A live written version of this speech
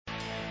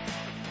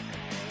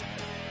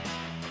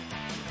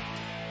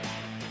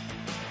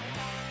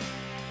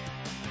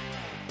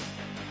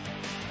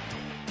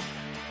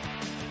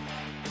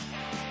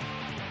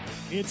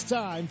It's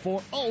time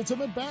for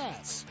Ultimate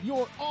Bass,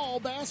 your all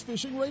bass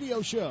fishing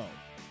radio show.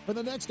 For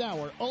the next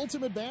hour,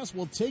 Ultimate Bass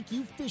will take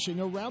you fishing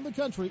around the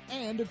country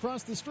and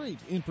across the street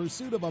in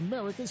pursuit of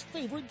America's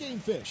favorite game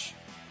fish.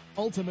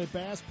 Ultimate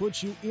Bass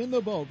puts you in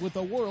the boat with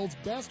the world's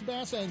best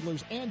bass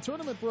anglers and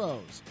tournament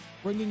pros,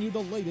 bringing you the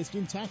latest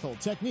in tackle,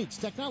 techniques,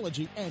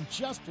 technology, and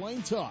just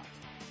plain talk.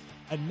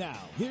 And now,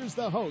 here's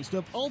the host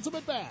of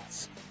Ultimate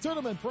Bass,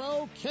 Tournament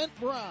Pro Kent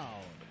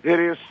Brown. It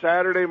is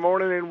Saturday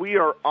morning, and we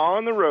are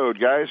on the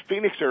road, guys.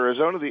 Phoenix,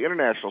 Arizona, the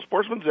International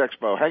Sportsman's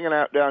Expo, hanging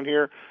out down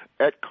here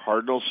at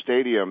Cardinal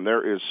Stadium.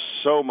 There is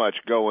so much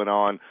going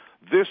on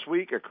this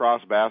week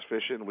across bass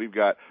fishing. We've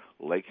got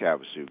Lake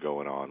Havasu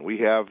going on.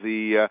 We have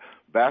the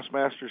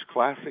Bassmasters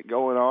Classic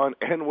going on,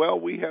 and, well,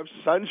 we have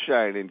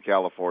sunshine in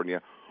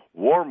California,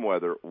 warm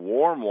weather,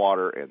 warm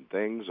water, and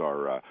things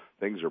are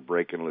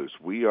breaking loose.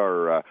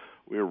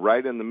 We're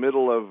right in the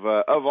middle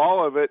of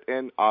all of it,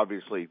 and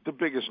obviously the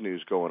biggest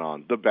news going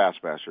on, the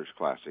Bassmasters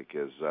Classic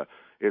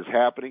is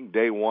happening.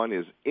 Day one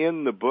is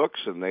in the books,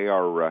 and they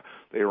are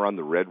on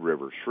the Red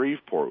River,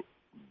 Shreveport,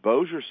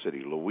 Bossier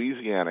City,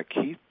 Louisiana.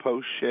 Keith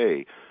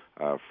Poche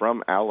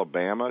from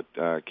Alabama.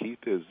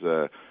 Keith is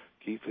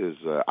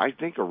I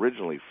think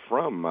originally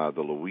from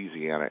the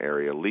Louisiana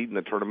area, leading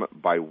the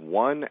tournament by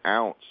 1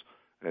 ounce.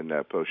 And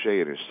Poche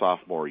in his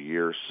sophomore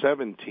year,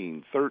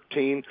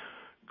 17-13.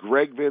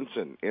 Greg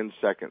Vinson in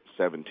second,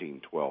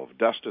 17-12.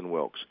 Dustin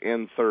Wilkes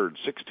in third,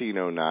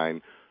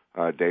 16-09.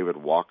 David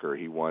Walker,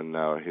 he won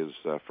his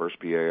first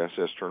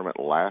BASS tournament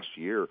last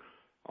year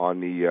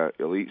on the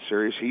Elite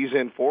Series. He's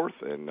in fourth,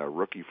 and a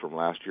rookie from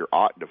last year,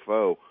 Ott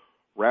Defoe,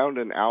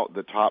 rounding out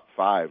the top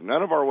five.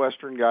 None of our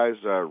Western guys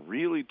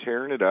really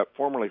tearing it up.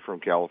 Formerly from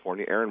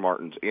California, Aaron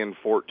Martin's in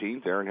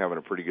 14th. Aaron having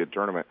a pretty good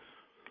tournament.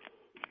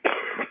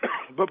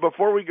 But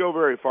before we go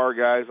very far,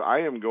 guys, I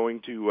am going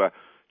to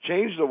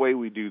change the way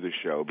we do the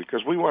show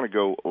because we want to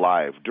go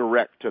live,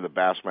 direct to the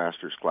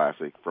Bassmasters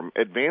Classic. From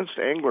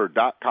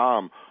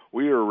AdvancedAngler.com,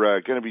 we are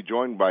going to be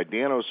joined by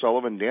Dan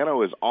O'Sullivan.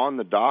 Dano is on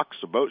the docks.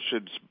 The boat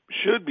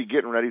should be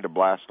getting ready to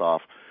blast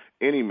off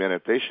any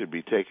minute. They should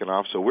be taking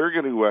off. So we're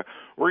going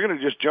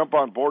to just jump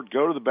on board,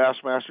 go to the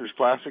Bassmasters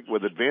Classic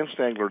with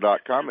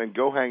AdvancedAngler.com, and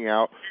go hang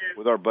out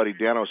with our buddy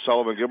Dan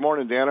O'Sullivan. Good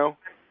morning, Dano.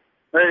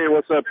 Hey,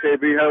 what's up,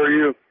 KB? How are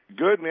you?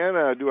 Good, man.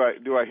 Do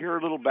I hear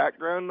a little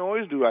background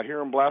noise? Do I hear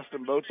them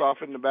blasting boats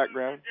off in the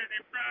background?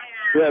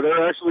 Yeah,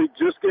 they're actually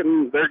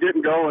getting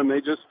going. They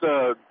just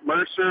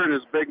Mercer and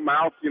his big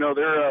mouth, he's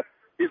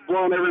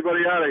blowing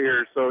everybody out of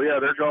here. So yeah,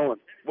 they're going.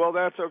 Well,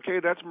 that's okay.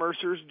 That's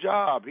Mercer's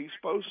job. He's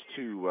supposed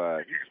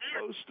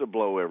to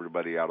blow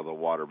everybody out of the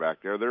water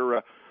back there.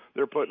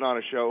 They're putting on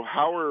a show.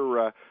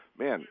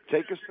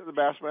 Take us to the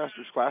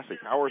Bassmasters Classic.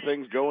 How are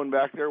things going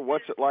back there?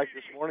 What's it like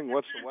this morning?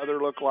 What's the weather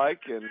look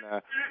like? And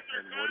what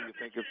do you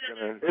think it's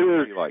going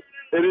to be like?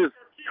 It is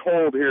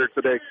cold here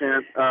today,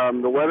 Kent.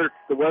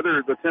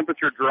 The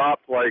temperature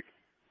dropped like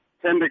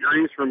 10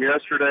 degrees from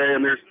yesterday,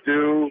 and there's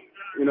dew,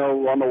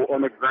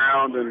 on the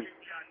ground and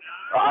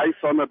ice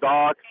on the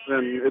docks,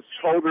 and it's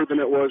colder than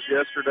it was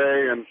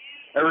yesterday, and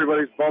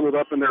everybody's bundled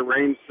up in their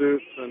rain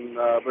suits. And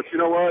but you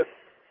know what?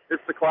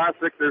 It's the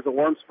Classic. There's a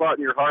warm spot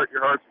in your heart.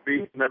 Your heart's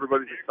beating, and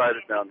everybody's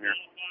excited down here.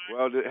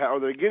 Well, are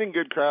they getting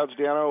good crowds,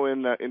 Dano,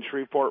 in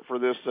Shreveport for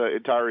this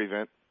entire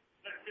event?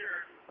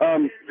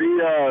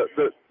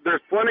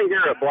 There's plenty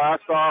here at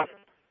Blastoff.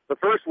 The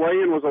first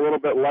weigh-in was a little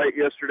bit light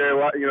yesterday.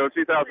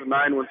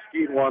 2009 when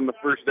Skeet won the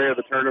first day of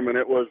the tournament,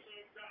 it was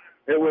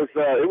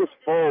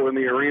full in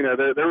the arena.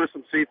 There were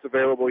some seats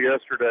available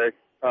yesterday,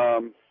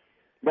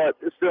 but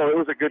still, it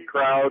was a good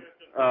crowd.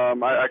 I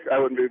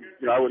wouldn't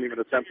even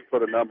attempt to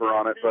put a number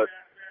on it, but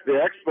the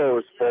expo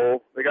is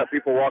full. They got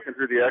people walking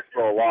through the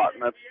expo a lot,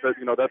 and that's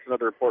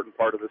another important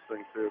part of this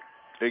thing too.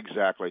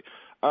 Exactly.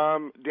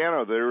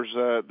 Dano,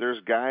 there's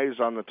guys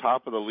on the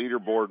top of the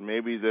leaderboard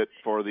maybe that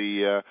for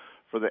the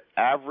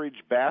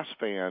average bass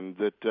fan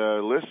that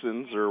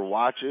listens or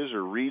watches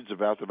or reads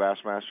about the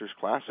Bassmasters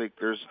Classic,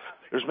 there's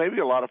maybe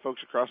a lot of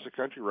folks across the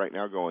country right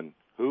now going,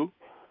 who?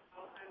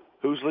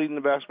 Who's leading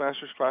the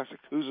Bassmasters Classic?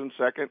 Who's in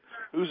second?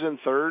 Who's in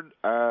third?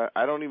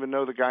 I don't even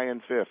know the guy in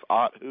fifth.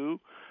 Ott who?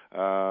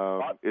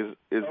 Is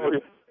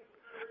it?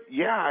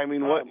 Yeah, I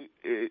mean, what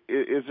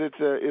is it?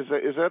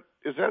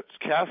 Is that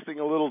casting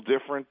a little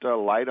different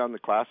light on the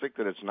Classic,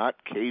 that it's not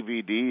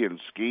KVD and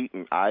Skeet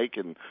and Ike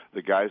and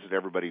the guys that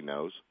everybody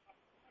knows?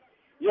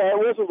 Yeah, it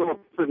was a little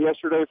different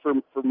yesterday for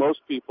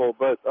most people,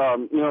 but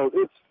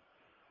it's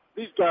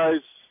these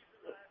guys.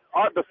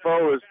 Ott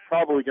Defoe is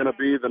probably going to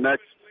be the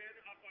next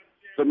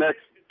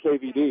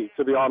KVD,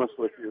 to be honest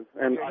with you,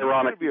 and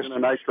ironic in a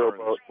nitro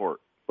boat.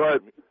 Sport.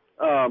 But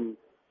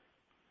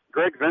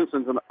Greg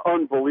Vinson's an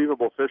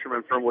unbelievable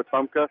fisherman from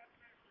Wetumpka.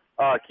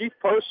 Keith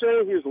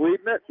Poche, he's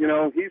leading it.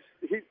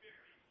 He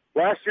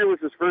last year was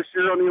his first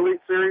year on the Elite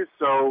Series,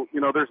 so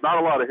there's not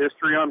a lot of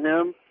history on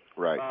him.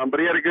 Right. But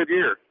he had a good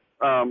year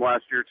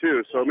last year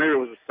too, so maybe it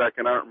was a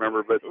second. I don't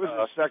remember, but it was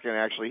a second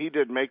actually. He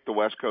did make the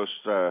West Coast.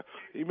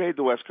 He made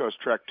the West Coast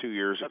trek 2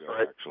 years ago.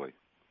 Right. Actually.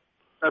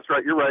 That's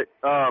right. You're right.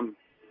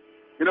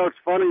 What's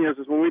funny is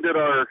when we did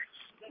our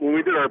when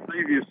we did our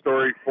preview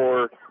story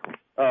for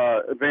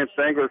Advanced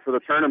Angler for the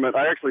tournament,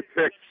 I actually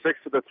picked 6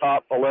 of the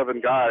top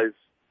 11 guys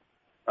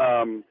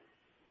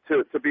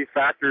to be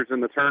factors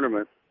in the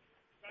tournament.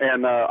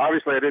 And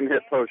obviously I didn't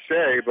hit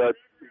Poche, but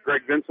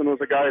Greg Vinson was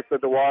a guy I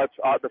said to watch.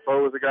 Ott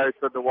Defoe was a guy I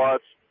said to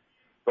watch.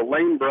 The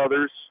Lane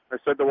brothers, I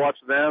said to watch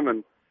them,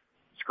 and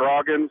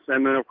Scroggins,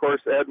 and then, of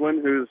course,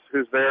 Edwin,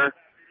 who's there.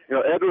 You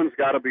know, Edwin's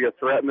got to be a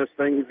threat in this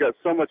thing. He's got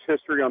so much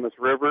history on this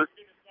river.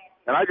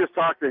 And I just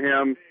talked to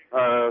him.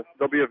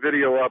 There'll be a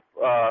video up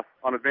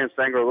on Advanced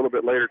Angler a little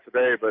bit later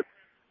today, but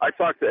I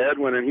talked to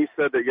Edwin, and he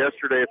said that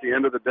yesterday at the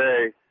end of the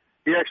day,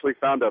 he actually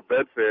found a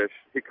bedfish.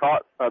 He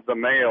caught the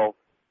male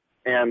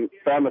and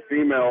found the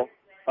female.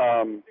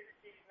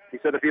 He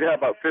said if he'd had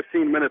about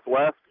 15 minutes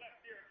left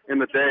in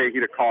the day,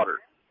 he'd have caught her.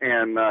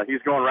 And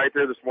he's going right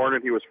there this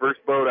morning. He was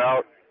first boat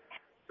out.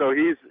 So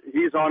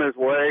he's on his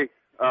way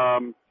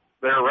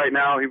there right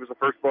now. He was the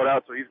first boat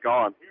out, so he's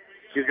gone.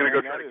 He's going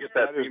to go try to get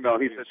that female.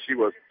 He said she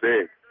was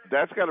big.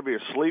 That's got to be a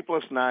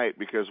sleepless night,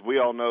 because we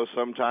all know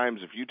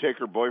sometimes if you take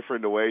her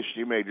boyfriend away,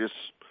 she may just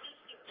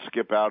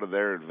skip out of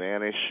there and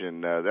vanish.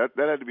 And that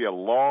had to be a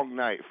long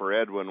night for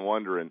Edwin,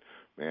 wondering,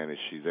 man, is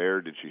she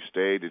there? Did she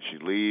stay? Did she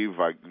leave?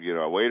 I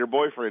weighed her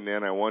boyfriend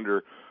in. I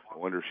wonder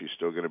if she's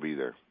still going to be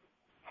there.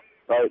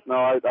 Right. No,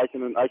 I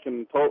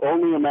can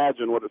only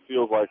imagine what it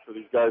feels like for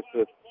these guys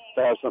to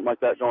have something like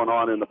that going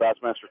on in the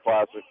Bassmaster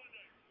Classic.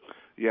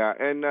 Yeah,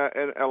 and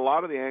a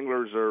lot of the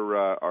anglers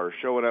are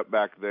showing up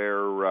back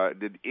there.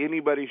 Did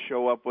anybody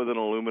show up with an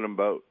aluminum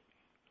boat?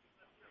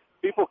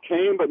 People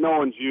came, but no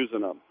one's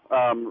using them.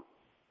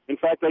 In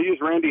fact, I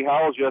used Randy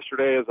Howells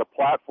yesterday as a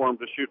platform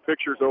to shoot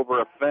pictures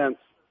over a fence.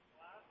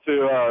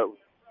 To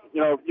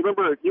you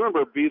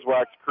remember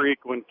Beeswax Creek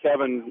when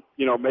Kevin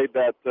made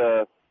that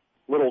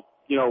little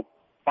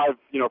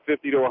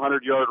 50 to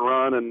 100 yard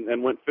run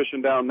and went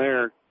fishing down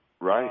there.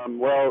 Right.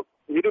 Well,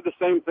 he did the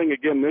same thing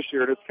again this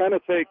year. And it's kind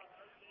of take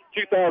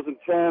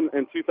 2010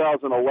 and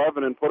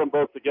 2011 and put them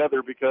both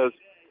together, because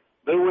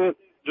they went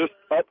just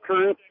up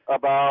current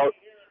about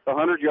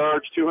 100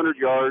 yards, 200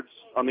 yards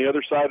on the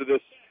other side of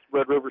this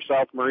Red River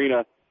South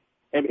Marina.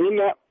 And in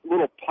that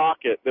little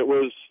pocket that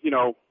was,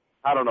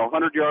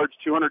 100 yards,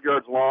 200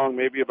 yards long,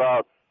 maybe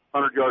about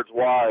 100 yards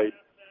wide,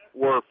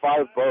 were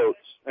 5 boats.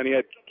 And he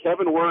had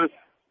Kevin Worth,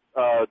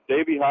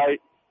 Davey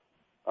Height,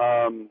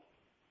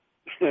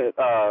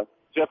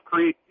 Jeff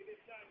Creek,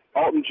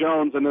 Alton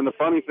Jones, and then the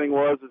funny thing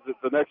was that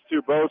the next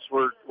 2 boats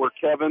were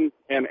Kevin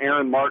and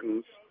Aaron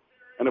Martins.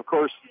 And, of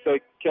course,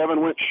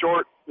 Kevin went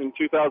short in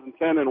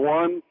 2010 and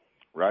won.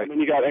 Right. And then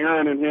you got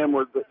Aaron and him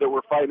that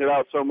were fighting it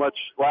out so much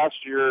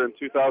last year in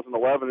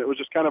 2011. It was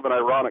just kind of an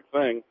ironic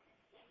thing.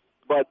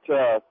 But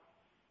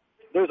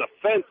there's a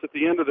fence at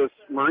the end of this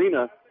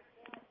marina,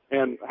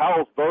 and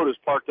Howell's boat is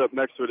parked up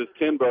next to it, his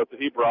tin boat that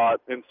he brought.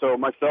 And so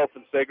myself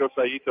and Sego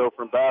Saito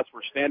from Bass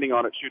were standing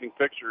on it shooting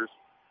pictures.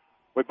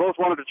 We both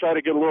wanted to try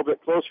to get a little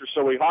bit closer,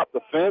 so we hopped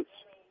the fence,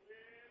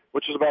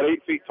 which is about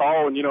 8 feet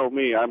tall, and you know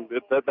me,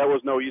 that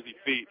was no easy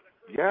feat.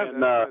 Yeah,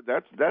 and,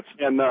 that's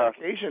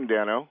occasion,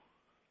 Dano.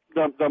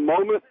 The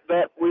moment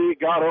that we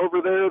got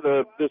over there,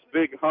 this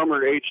big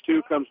Hummer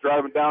H2 comes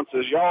driving down,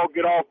 says, "Y'all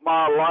get off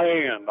my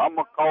land. I'm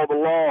going to call the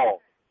law."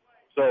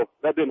 So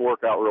that didn't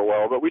work out real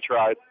well, but we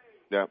tried.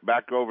 Yeah,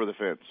 back over the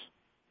fence.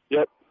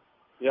 Yep.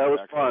 Yeah, it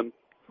was fun.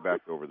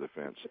 Back over the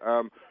fence.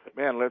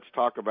 Man, let's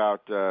talk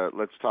about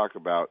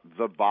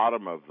the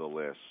bottom of the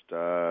list.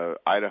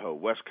 Idaho,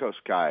 West Coast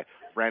guy,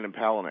 Brandon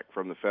Palaniuk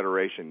from the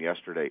Federation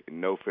yesterday.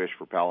 No fish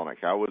for Palaniuk.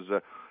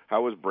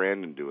 How was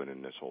Brandon doing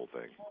in this whole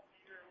thing?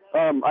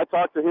 I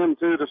talked to him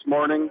too this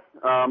morning.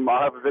 I'll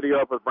have a video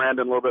up with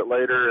Brandon a little bit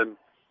later, and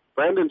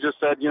Brandon just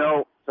said,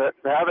 to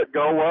have it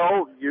go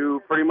well,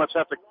 you pretty much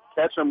have to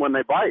catch them when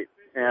they bite.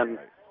 And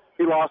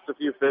he lost a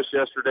few fish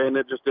yesterday, and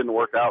it just didn't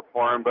work out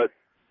for him. But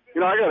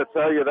I got to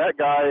tell you, that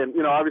guy, and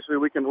obviously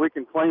we can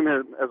claim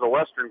him as a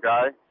Western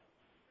guy.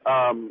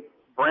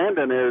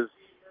 Brandon is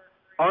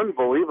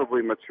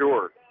unbelievably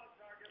mature.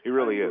 He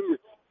really is.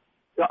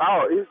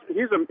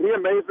 He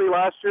amazed me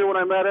last year when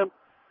I met him.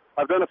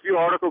 I've done a few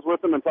articles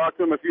with him and talked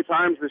to him a few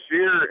times this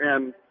year,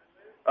 and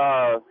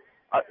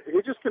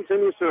he just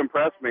continues to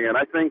impress me. And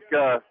I think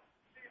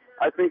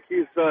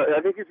he's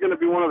going to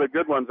be one of the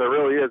good ones. There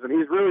really is, and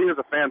he really is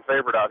a fan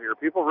favorite out here.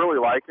 People really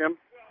like him.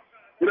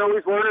 He's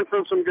learning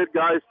from some good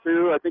guys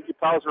too. I think he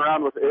pals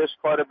around with Ish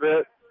quite a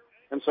bit,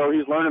 and so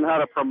he's learning how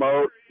to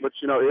promote, which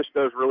Ish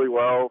does really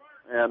well.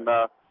 And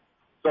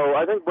so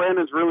I think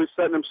Brandon's really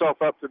setting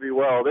himself up to be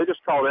well. They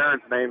just called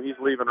Aaron's name. He's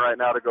leaving right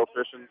now to go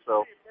fishing,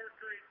 so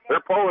they're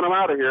pulling him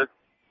out of here.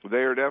 They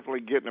are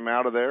definitely getting him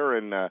out of there,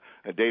 and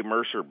Dave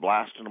Mercer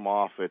blasting him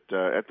off at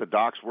the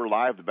docks. We're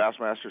live, the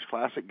Bassmasters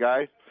Classic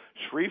guy,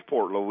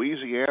 Shreveport,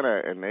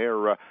 Louisiana, and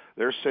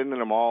they're sending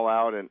them all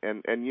out.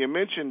 And you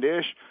mentioned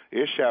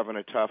Ish having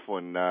a tough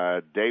one.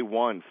 Day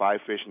one,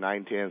 5 fish,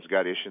 9 tens,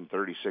 got Ish in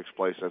 36th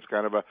place. That's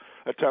kind of a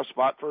tough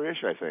spot for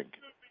Ish, I think.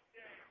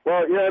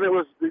 Well, yeah, and it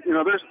was,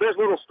 there's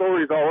little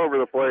stories all over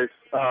the place.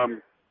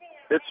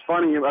 It's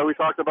funny, we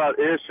talked about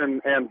Ish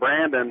and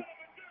Brandon.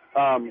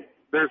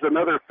 there's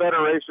another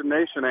Federation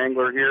Nation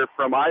angler here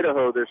from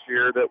Idaho this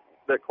year that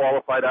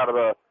qualified out of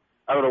the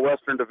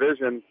Western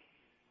Division,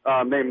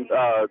 named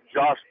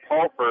Josh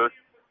Palfer.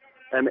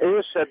 And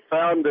Ish had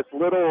found this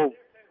little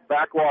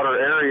backwater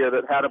area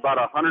that had about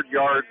 100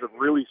 yards of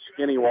really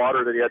skinny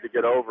water that he had to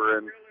get over.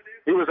 And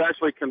he was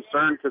actually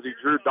concerned because he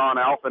drew Don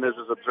Alphin as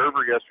his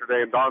observer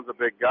yesterday, and Don's a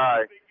big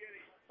guy.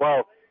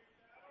 Well,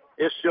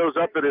 Ish shows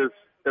up at his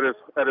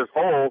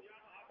hole,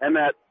 and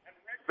that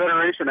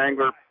Federation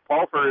angler,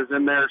 Palfer, is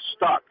in there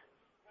stuck.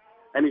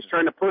 And he's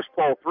trying to push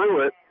pole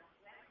through it,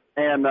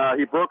 and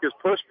he broke his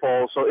push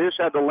pole, so Ish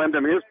had to lend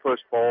him his push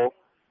pole,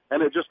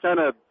 and it just kind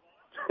of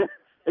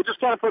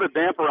put a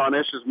damper on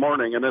Ish's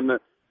morning. And then the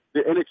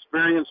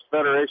inexperienced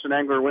Federation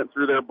angler went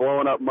through there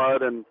blowing up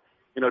mud and,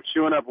 you know,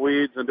 chewing up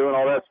weeds and doing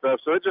all that stuff.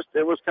 So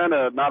it was kind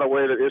of not a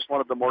way that Ish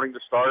wanted the morning to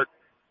start.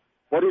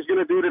 What he's going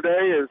to do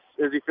today is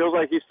he feels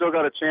like he's still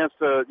got a chance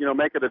to, you know,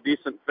 make it a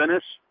decent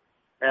finish.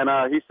 And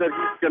he said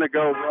he's going to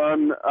go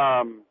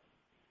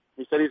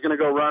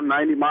run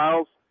 90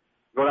 miles,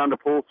 go down to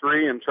Pool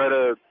 3 and try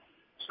to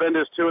spend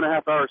his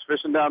 2.5 hours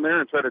fishing down there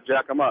and try to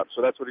jack them up.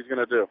 So that's what he's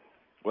going to do.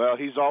 Well,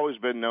 he's always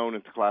been known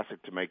at the Classic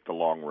to make the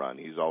long run.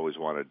 He's always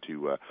wanted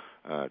to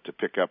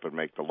pick up and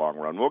make the long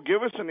run. Well,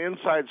 give us an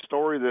inside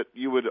story that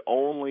you would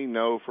only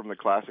know from the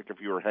Classic if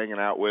you were hanging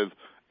out with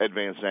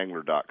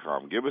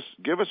AdvancedAngler.com. Give us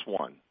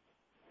one.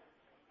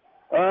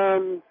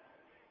 It's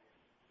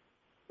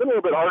been a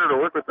little bit harder to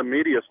work with the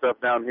media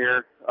stuff down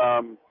here.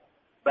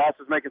 Bass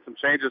is making some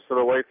changes to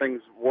the way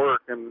things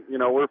work, and, you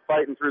know, we're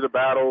fighting through the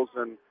battles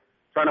and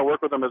trying to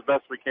work with them as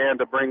best we can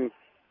to bring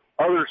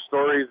other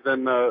stories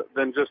than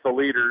just the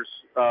leaders.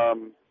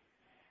 You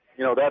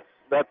know,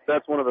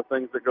 that's one of the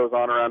things that goes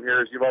on around here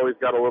is you've always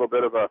got a little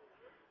bit of a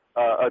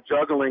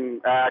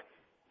juggling act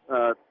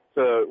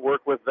to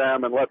work with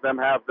them and let them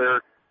have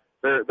their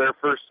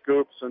first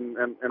scoops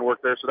and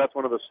work there. So that's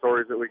one of the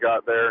stories that we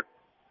got there.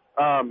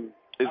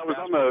 Is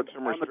Bass putting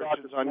some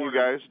restrictions on you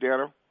guys,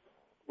 Dano?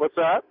 What's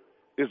that?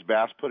 Is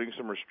Bass putting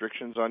some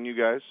restrictions on you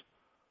guys?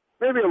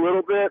 Maybe a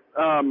little bit.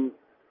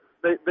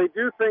 They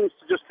do things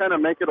to just kind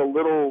of make it a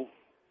little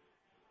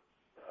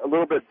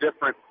bit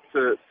different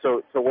to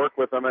work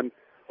with them. And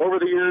over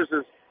the years,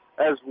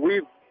 as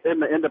we've in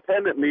the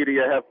independent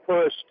media have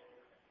pushed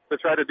to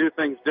try to do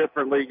things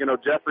differently, you know,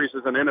 Jeffries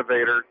is an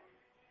innovator,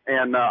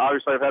 and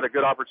obviously I've had a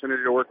good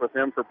opportunity to work with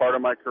him for part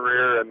of my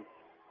career, and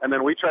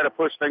then we try to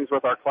push things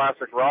with our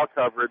Classic Raw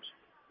coverage.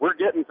 We're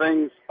getting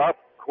things up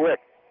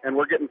quick, and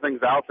we're getting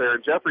things out there.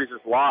 And Jeffries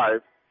is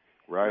live,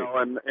 right? You know,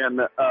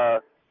 and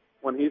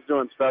when he's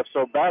doing stuff.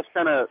 So Bass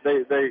kind of,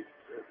 they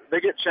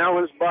get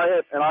challenged by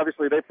it, and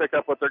obviously they pick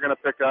up what they're going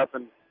to pick up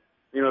and,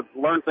 you know,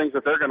 learn things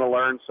that they're going to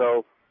learn.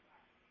 So,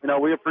 you know,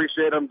 we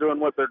appreciate them doing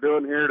what they're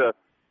doing here to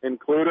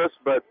include us,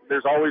 but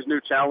there's always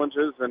new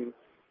challenges, and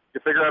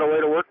you figure out a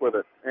way to work with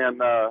it. And,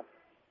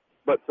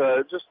 but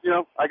just, you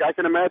know, I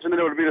can imagine that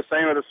it would be the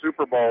same at a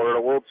Super Bowl or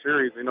a World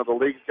Series. You know, the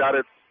league's got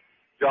its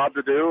job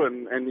to do,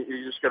 and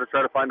you just got to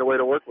try to find a way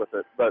to work with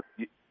it. But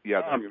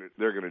yeah,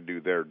 they're going to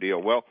do their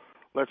deal. Well,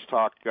 let's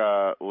talk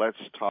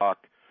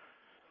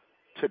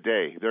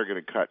today. They're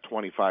going to cut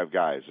 25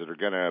 guys that are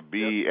going to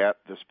be at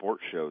the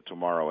sports show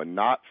tomorrow and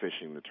not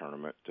fishing the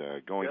tournament,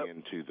 going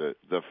into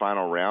the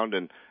final round.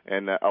 And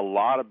a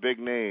lot of big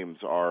names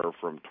are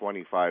from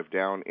 25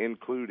 down,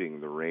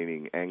 including the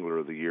reigning Angler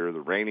of the Year, the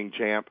reigning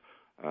champ,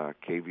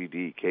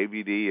 KVD.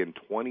 KVD in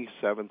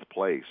 27th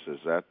place. Is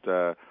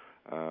that,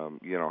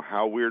 you know,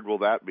 how weird will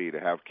that be to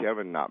have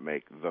Kevin not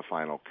make the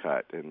final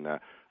cut? And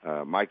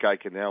Mike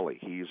Iaconelli,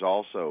 he's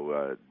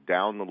also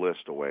down the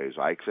list a ways.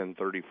 Ike's in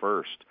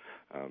 31st.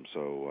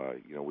 So,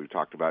 you know, we've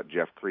talked about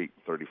Jeff Crete,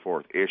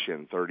 34th, Ish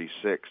in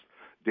 36th,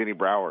 Denny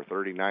Brower,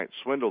 39th,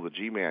 Swindle, the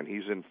G-Man,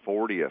 he's in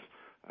 40th.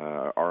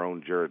 Our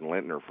own Jared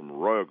Lintner from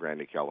Arroyo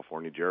Grande,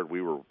 California. Jared,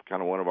 we were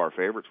kind of one of our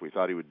favorites. We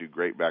thought he would do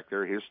great back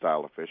there, his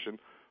style of fishing.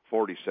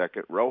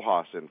 42nd,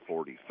 Rojas in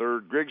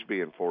 43rd,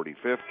 Grigsby in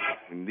 45th.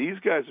 And these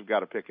guys have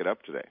got to pick it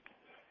up today.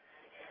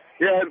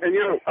 Yeah, and you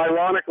know,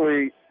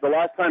 ironically, the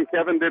last time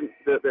Kevin didn't,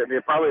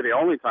 probably the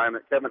only time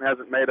that Kevin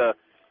hasn't made a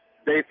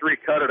Day 3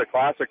 cut at a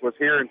Classic was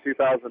here in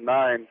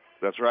 2009.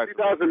 That's right.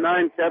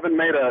 2009, Kevin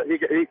made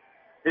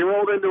he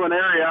rolled into an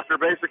area after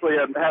basically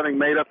having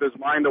made up his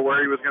mind to where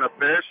he was going to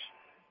fish.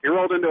 He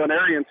rolled into an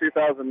area in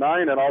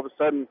 2009, and all of a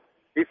sudden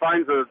he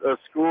finds a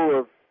school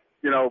of,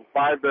 you know,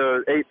 5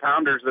 to 8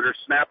 pounders that are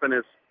snapping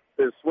his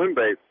swim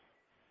baits.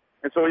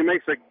 And so he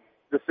makes a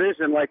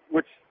decision like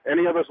which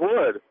any of us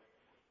would.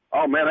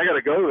 Oh, man, I got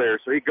to go there.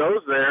 So he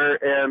goes there,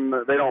 and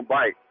they don't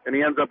bite, and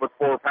he ends up with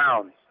 4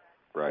 pounds.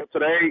 Right. So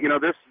today, you know,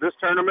 this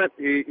tournament,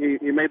 he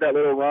made that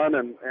little run,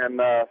 and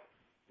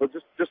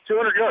just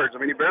 200 yards. I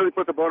mean, he barely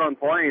put the boat on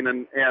plane,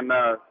 and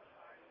it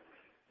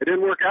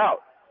didn't work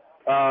out.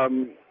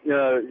 Rojas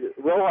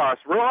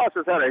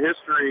has had a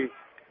history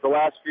the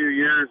last few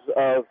years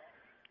of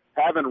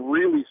having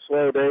really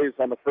slow days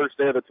on the first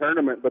day of the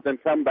tournament, but then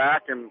come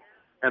back and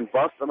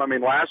bust them. I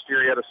mean, last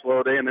year he had a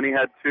slow day, and then he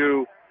had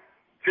two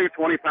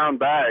 20-pound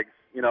bags,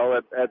 you know,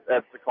 at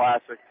the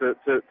Classic to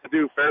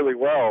do fairly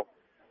well.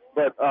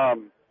 But,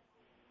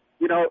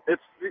 you know,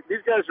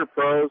 these guys are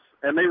pros,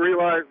 and they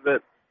realize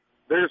that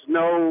there's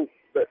no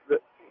that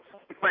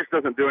place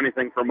doesn't do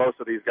anything for most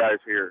of these guys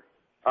here.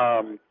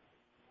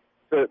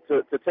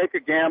 To take a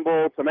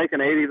gamble, to make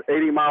an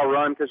 80-mile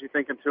run because you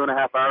think in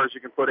 2.5 hours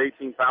you can put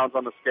 18 pounds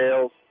on the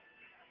scales.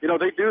 You know,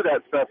 they do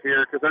that stuff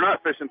here because they're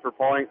not fishing for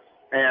points,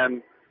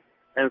 and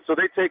so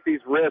they take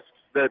these risks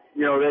that,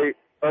 you know, they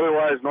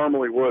otherwise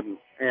normally wouldn't.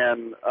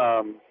 And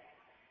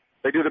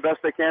they do the best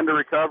they can to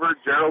recover.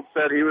 Gerald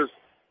said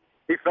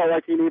he felt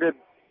like he needed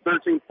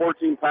 13,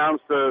 14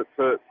 pounds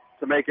to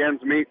make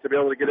ends meet to be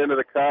able to get into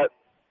the cut,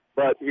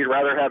 but he'd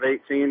rather have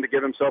 18 to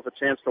give himself a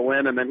chance to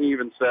win. And then he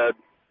even said,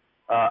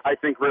 I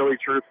think really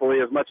truthfully,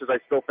 as much as I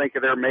still think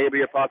there may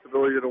be a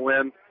possibility to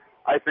win,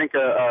 I think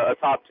a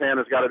top 10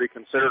 has got to be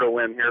considered a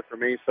win here for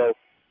me. So,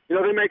 you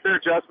know, they make their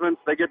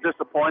adjustments. They get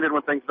disappointed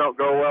when things don't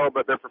go well,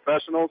 but they're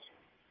professionals,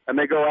 and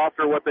they go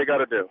after what they got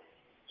to do.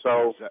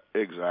 So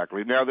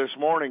exactly. Now, this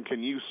morning,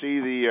 can you see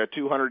the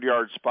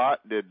 200-yard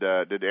spot? Did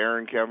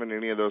Aaron, Kevin,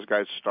 any of those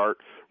guys start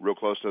real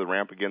close to the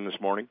ramp again this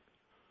morning?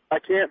 I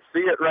can't see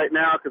it right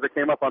now because I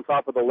came up on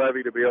top of the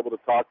levee to be able to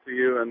talk to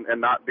you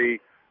and not be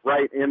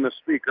right in the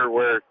speaker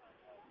where,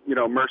 you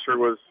know, Mercer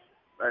was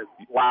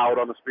loud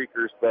on the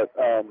speakers. But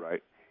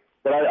right.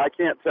 But I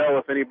can't tell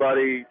if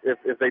anybody,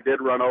 if they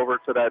did run over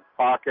to that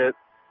pocket.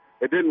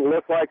 It didn't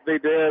look like they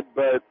did,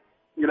 but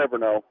you never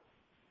know.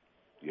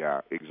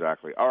 Yeah,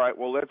 exactly. All right,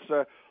 well,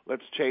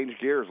 let's change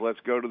gears. Let's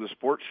go to the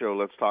sports show.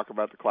 Let's talk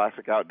about the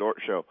Classic Outdoor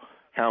Show.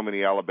 How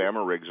many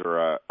Alabama rigs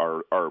are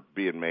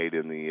being made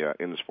in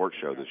the sports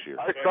show this year?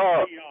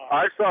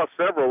 I saw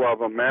several of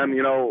them, man.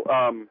 You know,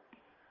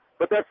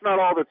 but that's not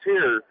all that's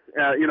here.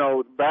 You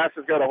know, Bass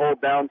has got a whole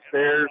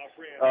downstairs.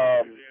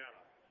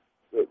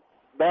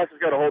 Bass has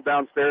got a whole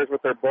downstairs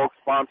with their bulk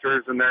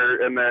sponsors and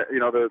you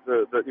know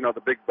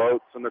the big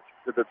boats and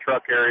the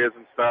truck areas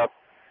and stuff.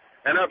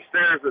 And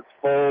upstairs it's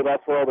full.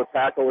 That's where all the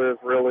tackle is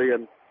really.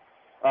 And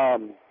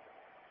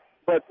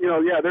but you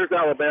know, yeah, there's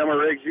Alabama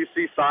rigs. You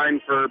see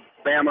sign for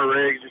Bama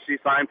rigs. You see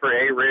sign for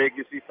A rig.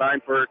 You see sign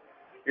for,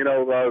 you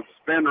know, the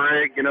spin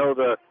rig. You know,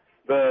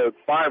 the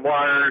 5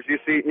 wires. You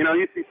see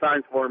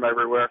signs for them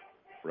everywhere.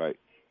 Right.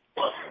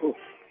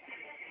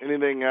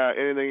 Anything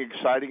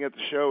exciting at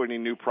the show? Any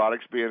new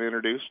products being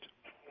introduced?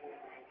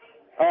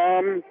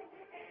 I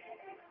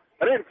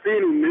didn't see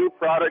any new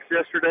products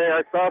yesterday.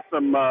 I saw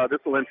some. This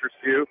will interest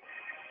you.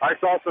 I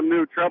saw some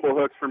new treble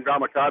hooks from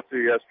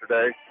Gamakatsu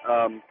yesterday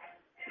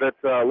that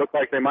look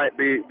like they might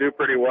do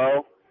pretty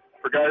well.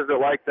 For guys that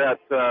like that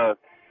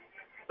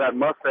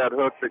Mustad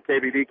hook that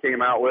KBD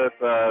came out with,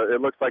 it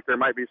looks like there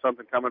might be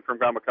something coming from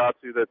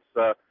Gamakatsu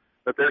that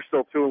they're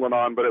still tooling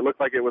on, but it looked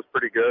like it was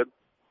pretty good.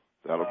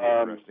 That'll be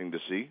interesting to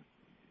see.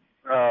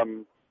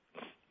 You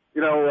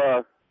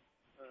know,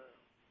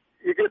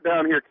 you get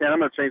down here, Ken. I'm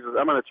going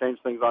to change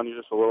things on you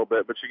just a little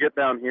bit, but you get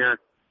down here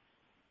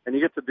and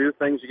you get to do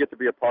things. You get to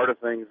be a part of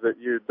things that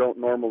you don't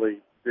normally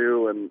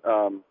do. And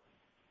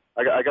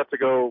I got to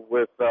go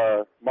with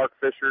Mark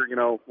Fisher, you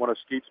know, one of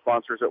Skeet's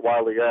sponsors at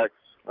Wiley X,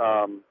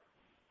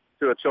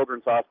 to a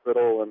children's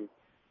hospital and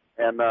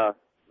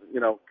you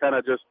know, kind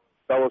of just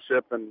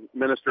fellowship and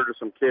minister to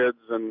some kids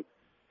and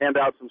hand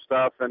out some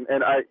stuff. And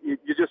you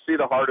just see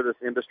the heart of this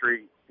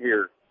industry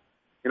here.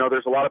 You know,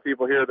 there's a lot of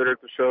people here that are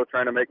at the show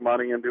trying to make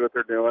money and do what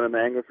they're doing, and the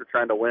anglers are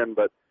trying to win,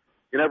 but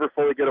you never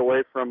fully get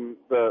away from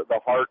the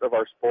heart of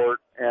our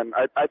sport. And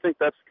I think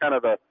that's kind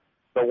of the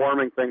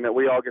warming thing that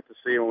we all get to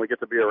see when we get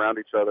to be around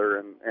each other,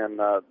 and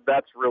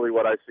that's really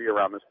what I see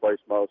around this place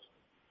most.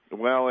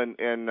 Well, and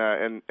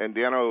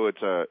Dano,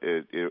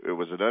 it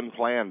was an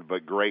unplanned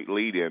but great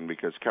lead-in,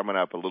 because coming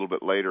up a little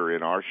bit later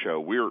in our show,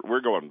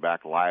 we're going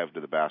back live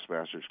to the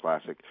Bassmasters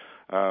Classic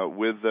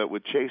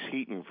with Chase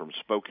Heaton from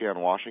Spokane,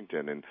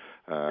 Washington, and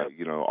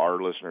you know, our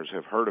listeners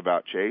have heard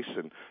about Chase,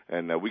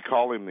 and we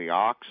call him the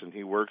Ox, and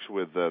he works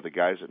with the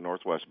guys at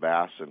Northwest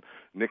Bass and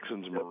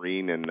Nixon's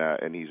Marine,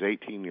 and he's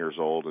 18 years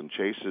old, and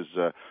Chase is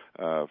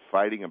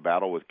fighting a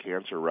battle with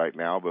cancer right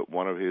now, but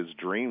one of his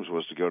dreams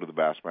was to go to the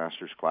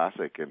Bassmasters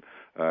Classic, and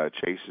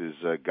Chase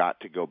has got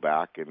to go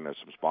back, and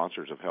some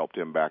sponsors have helped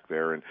him back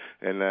there, and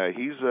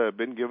he's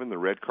been given the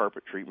red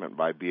carpet treatment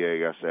by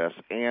BASS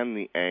and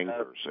the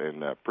anglers,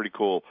 and pretty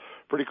cool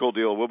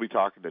deal. We'll be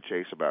talking to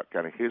Chase about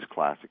kind of his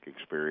classic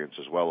experience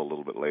as well a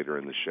little bit later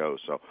in the show.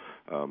 So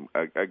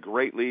a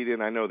great lead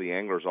in. I know the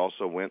anglers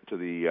also went to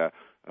the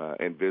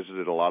and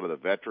visited a lot of the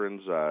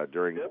veterans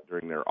during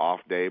their off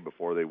day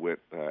before they went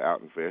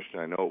out and fished.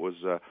 And I know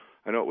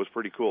it was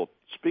pretty cool.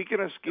 Speaking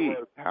of Skeet,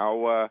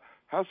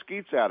 how's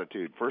Skeet's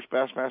attitude? First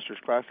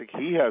Bassmasters Classic,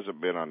 he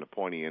hasn't been on the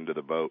pointy end of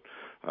the boat.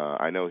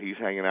 I know he's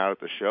hanging out at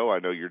the show. I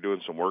know you're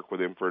doing some work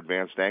with him for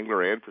Advanced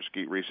Angler and for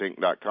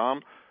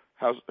SkeetRacing.com.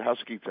 How's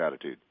Skeet's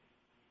attitude?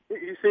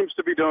 He seems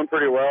to be doing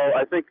pretty well.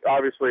 I think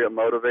obviously it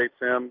motivates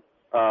him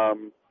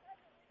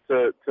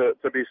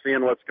to be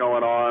seeing what's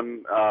going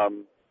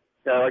on.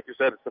 Yeah, like you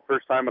said, it's the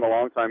first time in a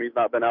long time he's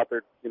not been out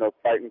there, you know,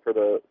 fighting for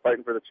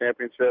the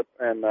championship.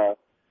 And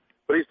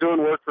but he's doing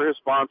work for his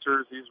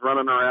sponsors. He's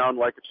running around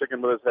like a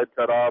chicken with his head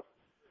cut off,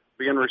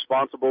 being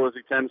responsible as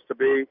he tends to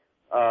be,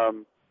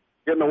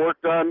 getting the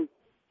work done,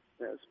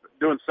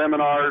 doing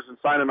seminars and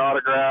signing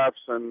autographs.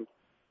 And,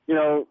 you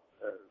know,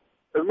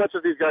 as much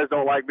as these guys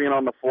don't like being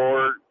on the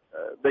floor,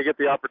 they get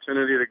the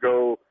opportunity to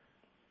go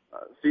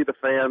see the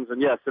fans. And,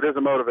 yes, it is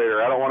a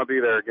motivator. I don't want to be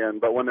there again.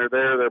 But when they're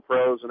there, they're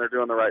pros and they're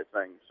doing the right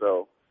thing.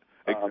 So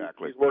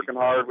exactly. He's working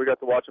hard. We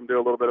got to watch him do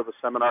a little bit of a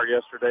seminar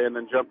yesterday and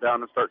then jump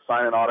down and start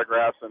signing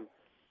autographs. And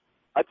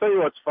I tell you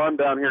what's fun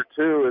down here,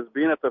 too, is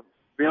being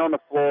on the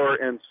floor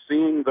and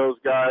seeing those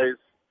guys,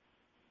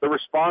 the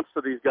response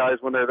to these guys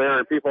when they're there.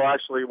 And people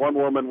actually, one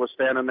woman was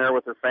standing there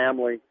with her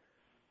family,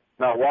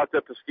 and I walked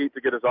up to Skeet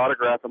to get his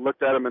autograph and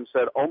looked at him and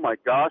said, "Oh, my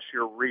gosh,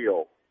 you're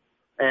real."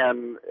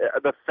 And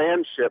the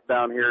fanship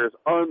down here is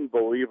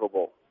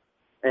unbelievable.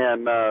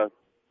 And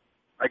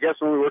I guess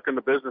when we work in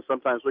the business,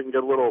 sometimes we can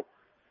get a little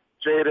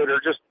jaded or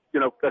just, you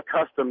know,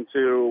 accustomed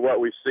to what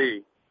we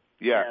see.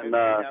 Yeah, and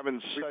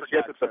we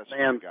forget that the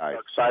fans are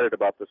excited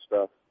about this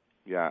stuff.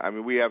 Yeah, I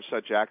mean, we have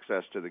such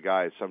access to the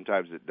guys,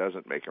 sometimes it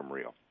doesn't make them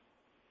real.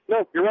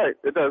 No, you're right.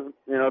 It doesn't.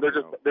 You know,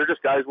 they're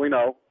just guys we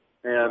know.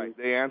 And right.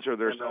 They answer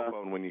their cell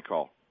phone when you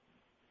call.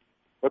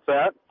 What's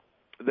that?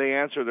 They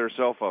answer their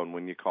cell phone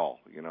when you call.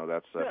 You know,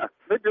 that's yeah,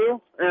 they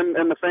do. And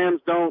the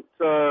fans don't.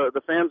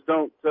 The fans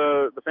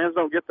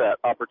don't get that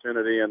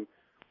opportunity, and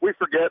we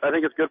forget. I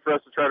think it's good for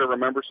us to try to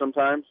remember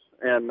sometimes.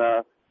 And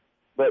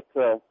but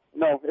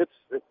no, it's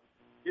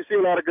you see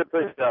a lot of good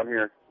things down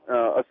here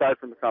aside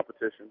from the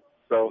competition.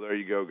 So well, there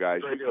you go,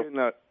 guys.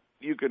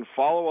 You can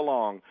follow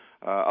along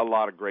a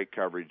lot of great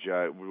coverage.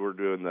 We were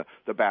doing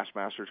the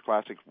Bassmasters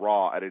Classic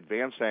Raw at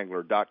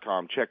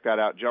advancedangler.com. Check that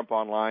out. Jump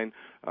online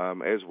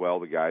as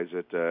well. The guys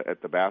at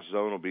the Bass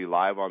Zone will be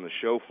live on the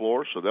show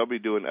floor, so they'll be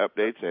doing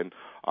updates. And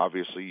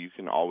obviously, you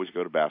can always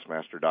go to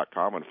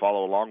Bassmaster.com and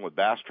follow along with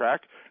Bass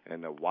Track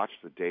and watch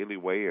the daily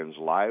weigh-ins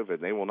live. And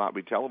they will not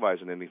be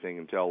televising anything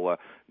until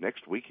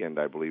next weekend,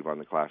 I believe, on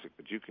the Classic.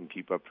 But you can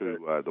keep up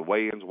to the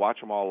weigh-ins. Watch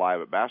them all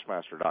live at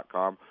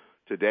Bassmaster.com.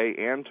 Today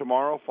and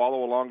tomorrow.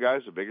 Follow along,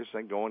 guys. The biggest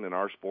thing going in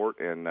our sport,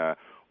 and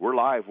we're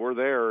live. We're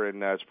there,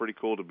 and it's pretty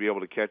cool to be able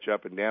to catch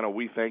up. And, Dano,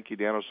 we thank you,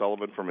 Dan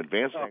O'Sullivan from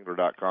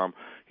AdvancedAngler.com.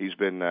 He's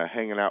been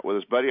hanging out with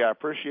us. Buddy, I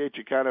appreciate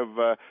you kind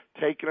of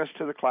taking us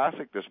to the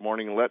Classic this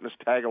morning and letting us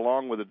tag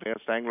along with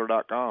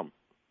AdvancedAngler.com.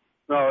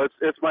 No,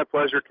 it's my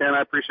pleasure, Ken.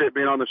 I appreciate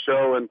being on the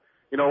show. And,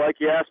 you know, like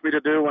you asked me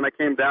to do when I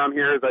came down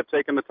here, is I've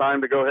taken the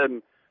time to go ahead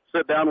and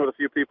sit down with a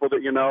few people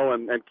that you know,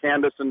 and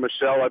Candace and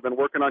Michelle. I've been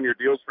working on your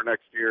deals for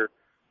next year.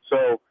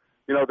 So,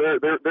 you know,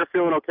 they're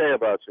feeling okay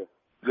about you.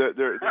 They're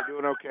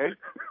doing okay?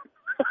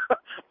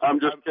 I'm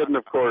just kidding,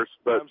 of course.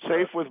 But I'm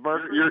safe with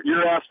Mercury.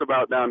 You're asked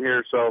about down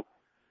here, so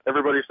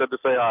everybody said to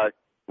say hi.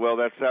 Well,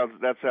 that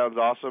sounds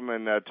awesome,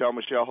 and tell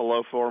Michelle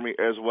hello for me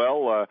as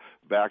well.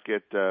 Back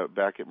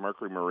at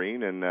Mercury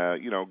Marine,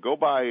 and you know, go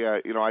by.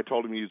 You know, I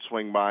told him you'd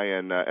swing by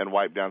and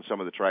wipe down some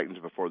of the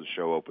Tritons before the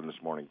show opened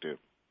this morning too.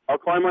 I'll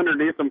climb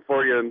underneath them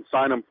for you and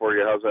sign them for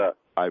you. How's that?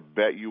 I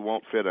bet you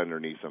won't fit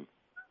underneath them.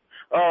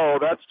 Oh,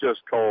 that's just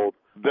cold.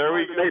 There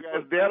we go,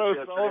 guys. Dan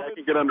O'Sullivan. I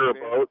can get under a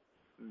boat.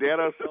 Dan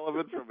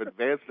O'Sullivan from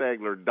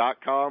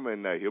AdvancedAngler.com,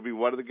 and he'll be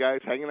one of the guys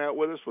hanging out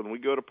with us when we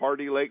go to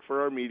Pardee Lake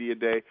for our media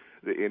day,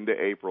 the end of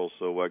April.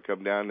 So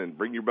come down and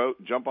bring your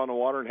boat, jump on the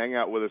water, and hang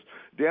out with us.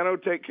 Dano,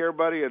 take care,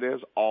 buddy, and as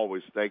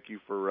always, thank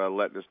you for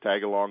letting us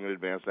tag along at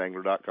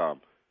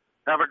AdvancedAngler.com.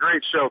 Have a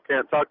great show,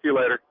 Kent. Talk to you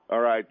later. All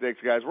right, thanks,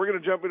 guys. We're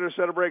going to jump into a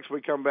set of breaks. When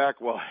we come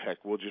back, well, heck,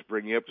 we'll just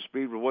bring you up to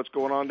speed with what's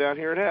going on down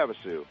here at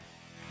Havasu.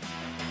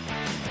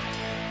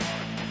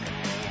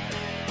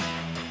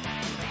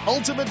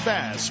 Ultimate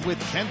Bass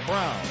with Kent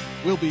Brown.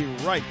 We'll be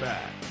right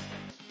back.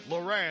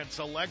 Lowrance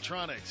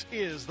Electronics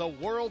is the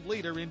world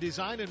leader in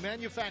design and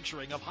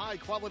manufacturing of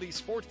high-quality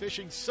sport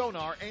fishing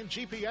sonar and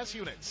GPS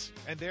units.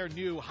 And their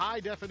new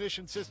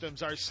high-definition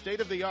systems are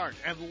state-of-the-art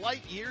and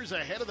light years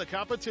ahead of the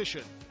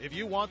competition. If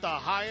you want the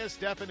highest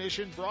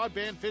definition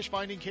broadband fish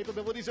finding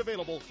capabilities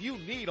available, you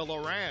need a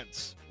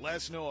Lowrance.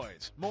 Less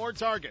noise, more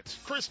targets,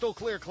 crystal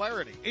clear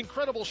clarity,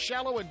 incredible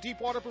shallow and deep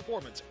water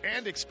performance,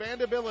 and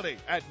expandability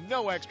at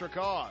no extra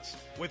cost.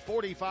 With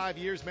 45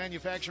 years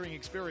manufacturing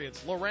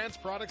experience,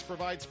 Lowrance products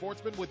provide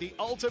sportsmen with the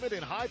ultimate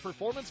in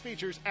high-performance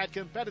features at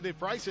competitive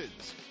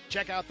prices.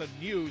 Check out the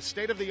new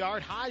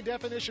state-of-the-art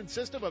high-definition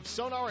system of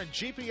sonar and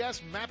GPS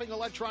mapping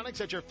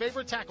electronics at your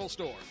favorite tackle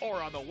store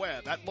or on the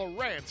web at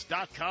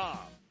Lowrance.com.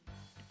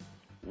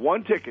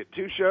 One ticket,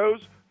 2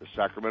 shows, the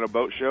Sacramento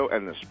Boat Show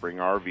and the Spring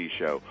RV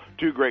Show.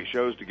 2 great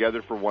shows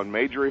together for one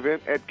major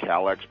event at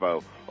Cal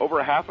Expo. Over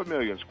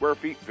 500,000 square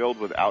feet filled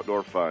with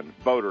outdoor fun.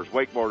 Boaters,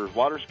 wakeboarders,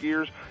 water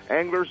skiers,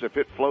 anglers, if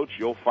it floats,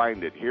 you'll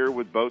find it here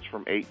with boats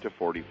from 8 to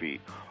 40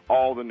 feet.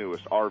 All the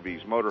newest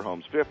RVs,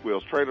 motorhomes, fifth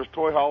wheels, trailers,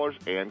 toy haulers,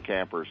 and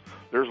campers.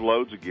 There's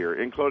loads of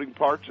gear, including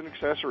parts and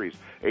accessories,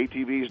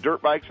 ATVs,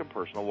 dirt bikes, and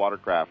personal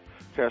watercraft.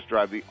 Test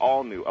drive the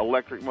all-new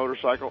electric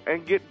motorcycle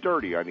and get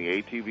dirty on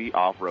the ATV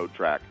off-road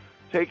track.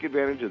 Take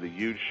advantage of the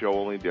huge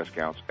show-only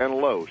discounts and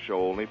low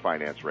show-only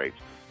finance rates.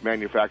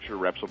 Manufacturer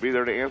reps will be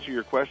there to answer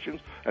your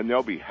questions, and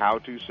there'll be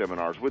how-to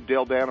seminars with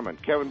Dale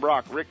Daneman, Kevin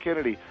Brock, Rick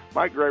Kennedy,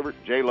 Mike Gravert,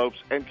 Jay Lopes,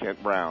 and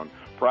Kent Brown.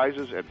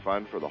 Prizes and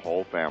fun for the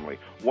whole family.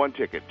 1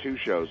 ticket, 2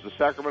 shows, the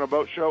Sacramento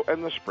Boat Show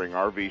and the Spring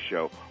RV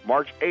Show,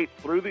 March 8th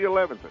through the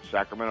 11th at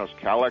Sacramento's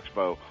Cal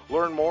Expo.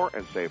 Learn more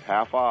and save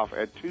half off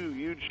at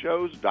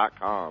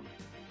 2hugeshows.com.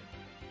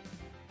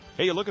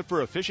 Hey, you looking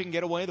for a fishing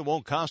getaway that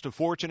won't cost a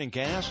fortune in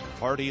gas?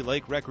 Pardee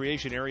Lake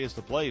Recreation Area is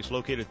the place,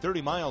 located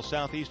 30 miles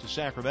southeast of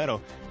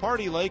Sacramento.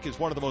 Pardee Lake is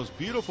one of the most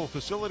beautiful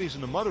facilities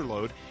in the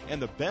Motherlode, and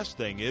the best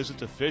thing is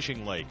it's a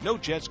fishing lake. No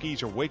jet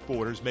skis or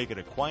wakeboarders make it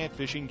a quiet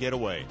fishing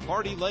getaway.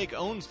 Pardee Lake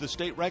owns the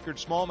state record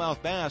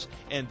smallmouth bass,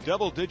 and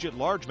double-digit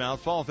largemouth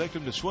fall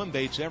victim to swim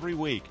baits every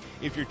week.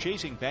 If you're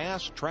chasing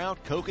bass, trout,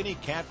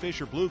 kokanee,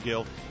 catfish, or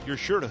bluegill, you're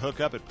sure to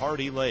hook up at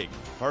Pardee Lake.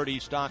 Pardee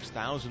stocks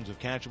thousands of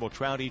catchable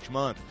trout each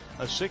month.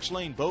 A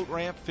 6-lane boat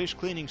ramp, fish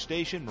cleaning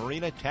station,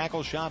 marina,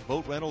 tackle shop,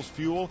 boat rentals,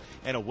 fuel,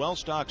 and a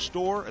well-stocked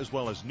store, as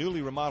well as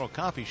newly remodeled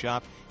coffee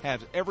shop, has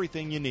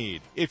everything you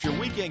need. If your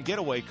weekend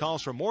getaway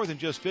calls for more than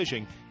just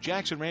fishing,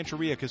 Jackson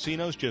Rancheria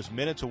Casino's just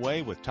minutes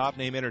away with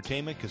top-name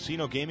entertainment,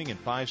 casino gaming,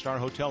 and 5-star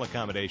hotel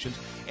accommodations.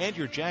 And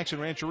your Jackson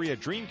Rancheria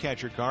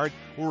Dreamcatcher card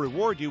will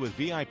reward you with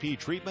VIP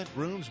treatment,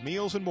 rooms,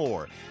 meals, and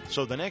more.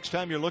 So the next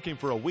time you're looking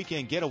for a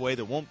weekend getaway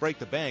that won't break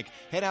the bank,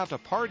 head out to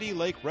Pardee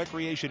Lake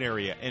Recreation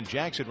Area and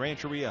Jackson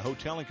Rancheria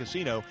Hotel and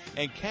Casino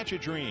and catch a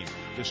dream.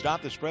 To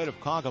stop the spread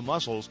of quagga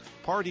mussels,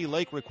 Pardee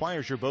Lake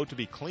requires your boat to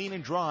be clean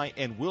and dry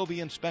and will be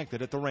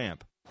inspected at the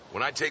ramp.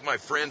 When I take my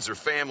friends or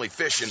family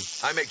fishing,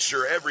 I make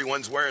sure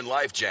everyone's wearing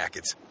life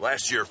jackets.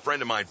 Last year, a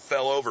friend of mine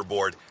fell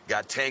overboard,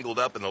 got tangled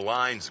up in the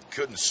lines,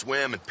 couldn't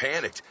swim, and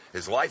panicked.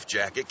 His life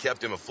jacket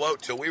kept him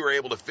afloat till we were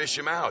able to fish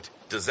him out.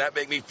 Does that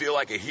make me feel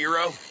like a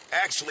hero?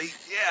 Actually,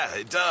 yeah,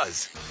 it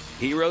does.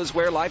 Heroes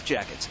wear life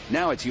jackets.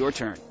 Now it's your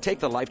turn. Take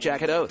the life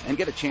jacket oath and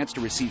get a chance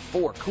to receive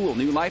 4 cool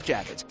new life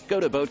jackets. Go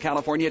to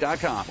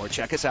BoatCalifornia.com or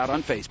check us out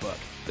on Facebook.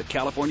 The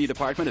California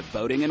Department of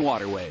Boating and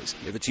Waterways.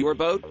 If it's your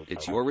boat,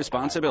 it's your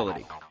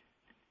responsibility.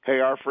 Hey,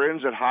 our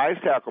friends at High's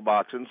Tackle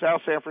Box in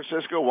South San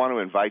Francisco want to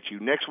invite you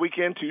next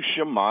weekend to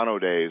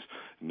Shimano Days.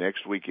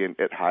 Next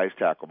weekend at High's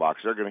Tackle Box,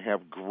 they're going to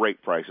have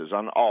great prices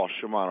on all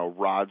Shimano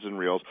rods and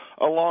reels,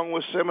 along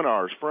with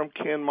seminars from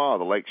Ken Ma,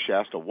 the Lake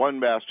Shasta one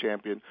bass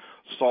champion,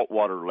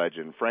 saltwater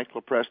legend, Frank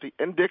Lopresti,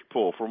 and Dick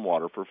Poole from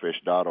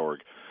waterforfish.org.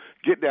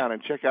 Get down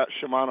and check out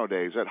Shimano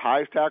Days at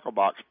High's Tackle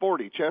Box,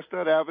 40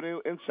 Chestnut Avenue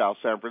in South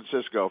San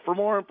Francisco. For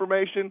more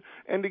information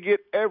and to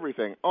get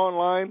everything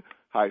online,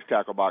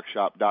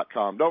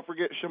 High'sTackleBoxShop.com. Don't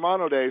forget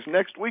Shimano Days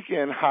next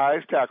weekend,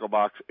 High's Tackle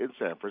Box in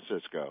San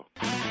Francisco.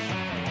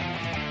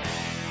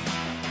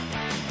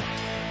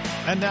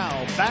 And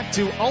now, back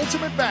to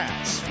Ultimate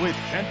Bass with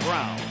Kent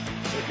Brown.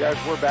 Hey guys,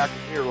 we're back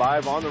here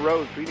live on the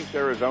road, Phoenix,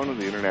 Arizona,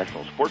 the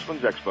International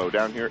Sportsman's Expo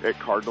down here at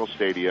Cardinal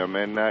Stadium.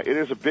 And it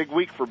is a big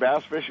week for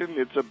bass fishing.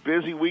 It's a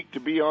busy week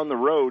to be on the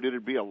road. It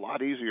would be a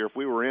lot easier if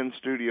we were in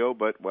studio,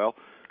 but, well,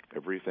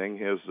 everything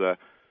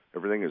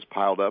is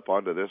piled up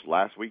onto this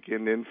last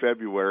weekend in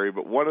February.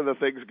 But one of the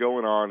things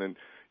going on, and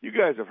you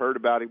guys have heard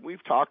about him,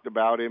 we've talked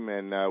about him,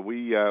 and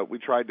we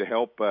tried to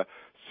help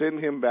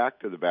send him back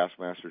to the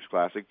Bassmasters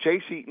Classic.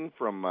 Chase Heaton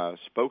from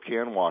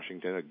Spokane,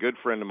 Washington, a good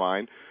friend of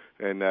mine,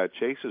 and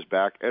Chase is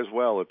back as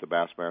well at the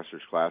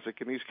Bassmasters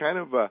Classic, and he's kind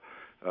of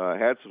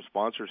had some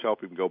sponsors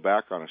help him go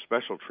back on a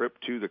special trip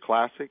to the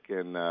Classic,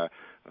 and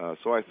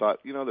so I thought,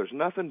 there's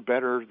nothing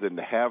better than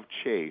to have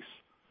Chase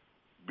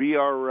be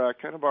our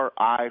kind of our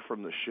eye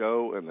from the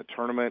show and the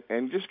tournament,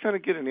 and just kind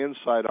of get an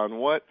insight on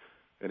what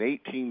an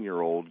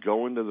 18-year-old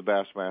going to the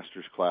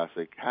Bassmasters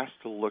Classic has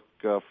to look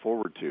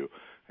forward to.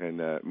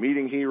 And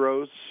meeting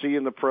heroes,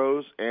 seeing the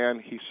pros,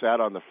 and he sat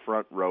on the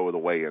front row of the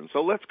weigh-in.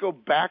 So let's go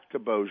back to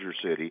Bossier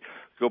City,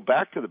 go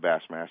back to the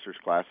Bassmasters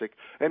Classic,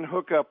 and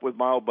hook up with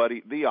my old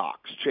buddy, the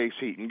Ox, Chase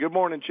Heaton. Good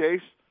morning,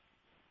 Chase.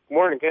 Good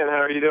morning, Ken.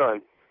 How are you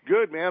doing?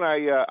 Good, man.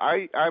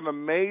 I'm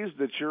amazed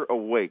that you're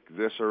awake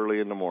this early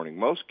in the morning.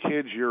 Most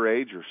kids your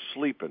age are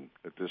sleeping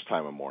at this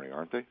time of morning,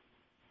 aren't they?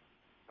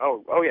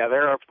 Oh yeah,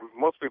 they're up.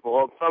 Most people,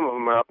 well, some of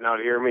them are up now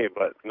to hear me,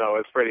 but no,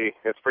 it's pretty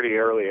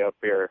early up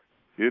here.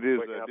 It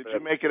is. Did you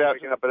make it out?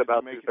 Waking up at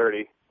about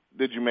 2:30.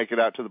 Did you make it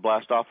out to the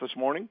blast off this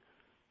morning?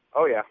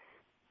 Oh yeah.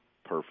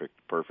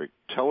 Perfect.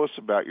 Tell us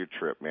about your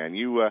trip, man.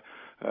 You're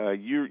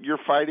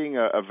fighting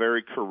a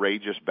very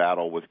courageous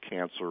battle with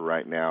cancer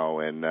right now,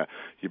 and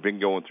you've been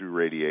going through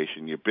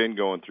radiation. You've been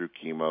going through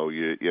chemo.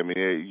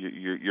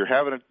 You're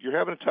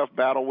having a tough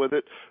battle with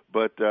it,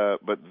 but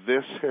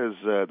this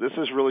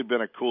has really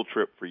been a cool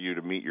trip for you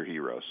to meet your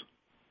heroes.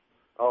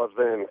 Oh, it's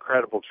been an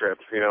incredible trip.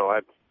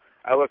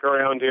 I look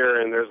around here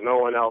and there's no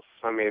one else.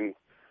 I mean,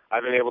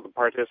 I've been able to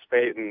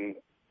participate in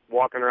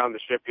walking around the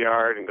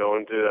shipyard and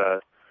going to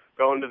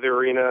the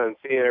arena and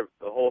seeing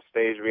the whole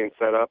stage being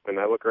set up. And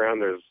I look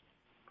around,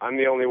 I'm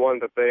the only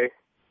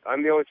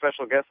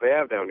special guest they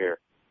have down here.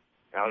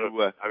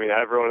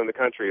 Everyone in the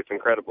country, it's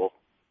incredible.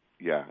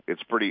 Yeah,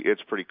 it's pretty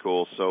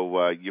cool.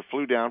 So you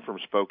flew down from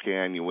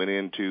Spokane. You went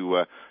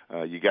into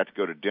you got to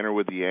go to dinner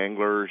with the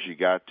anglers. You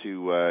got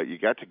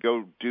to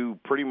go do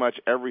pretty much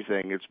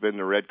everything. It's been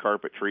the red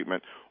carpet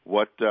treatment.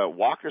 What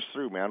walk us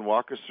through, man?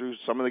 Walk us through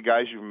some of the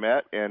guys you've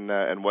met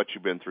and what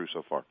you've been through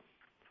so far.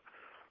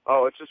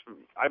 Oh, it's just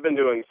I've been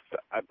doing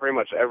pretty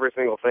much every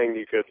single thing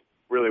you could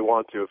really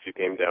want to if you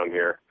came down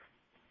here.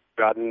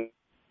 Gotten,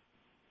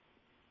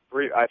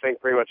 I think,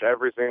 pretty much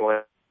every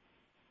single.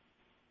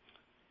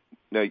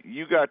 Now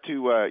you got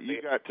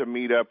to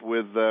meet up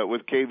with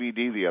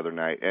KVD the other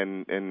night,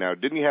 and now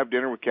didn't you have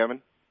dinner with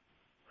Kevin?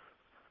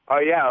 Oh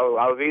yeah, I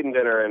was eating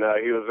dinner, and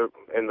he was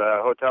in the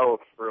hotel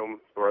room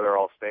where they're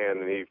all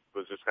staying, and he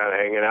was just kind of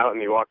hanging out,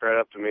 and he walked right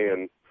up to me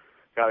and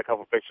got a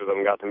couple pictures of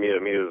him, got to meet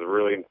him. He was a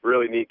really,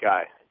 really neat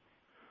guy.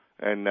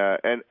 And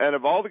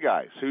of all the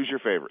guys, who's your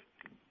favorite?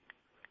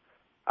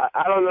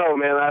 I don't know,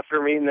 man.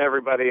 After meeting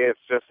everybody, it's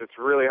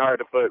really hard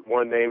to put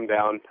one name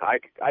down.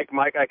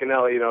 Mike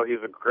Iaconelli,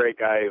 he's a great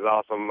guy. He's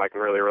awesome. I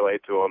can really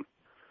relate to him.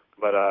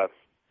 But I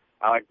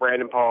like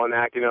Brandon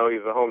Polinack. He's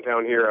a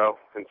hometown hero,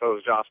 and so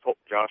is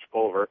Josh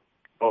Pulver,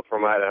 both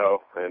from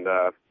Idaho. And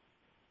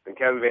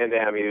Kevin Van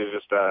Dam,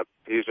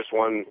 he's just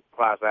one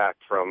class act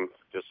from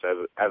just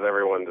as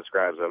everyone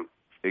describes him.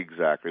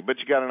 Exactly, but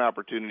you got an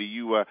opportunity.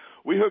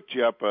 We hooked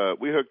you up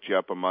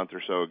a month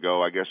or so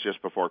ago, I guess,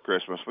 just before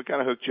Christmas. We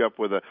kind of hooked you up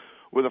with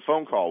a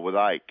phone call with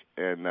Ike,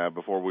 and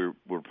before we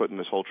were putting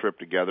this whole trip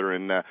together,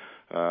 and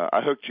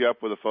I hooked you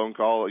up with a phone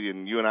call,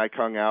 and you and I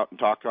hung out and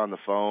talked on the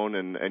phone,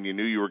 and you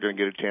knew you were going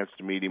to get a chance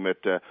to meet him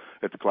at the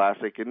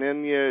Classic, and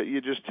then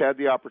you just had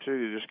the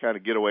opportunity to just kind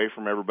of get away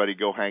from everybody,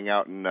 go hang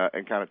out and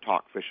kind of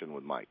talk fishing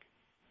with Mike.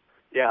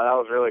 Yeah, that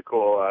was really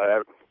cool.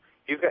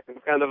 He's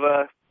kind of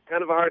a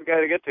hard guy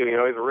to get to.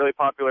 He's a really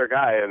popular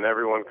guy, and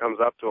everyone comes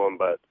up to him.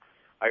 But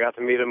I got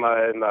to meet him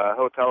in the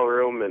hotel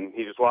room, and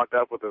he just walked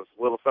up with his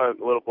little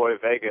boy,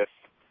 Vegas.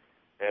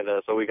 And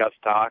so we got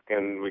to talk,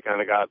 and we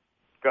kind of got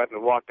to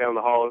walk down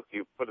the hall.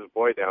 He put his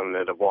boy down and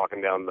ended up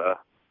walking down the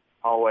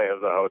hallway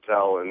of the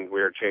hotel, and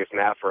we were chasing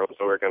after him,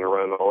 so we were kind of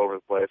running all over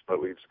the place.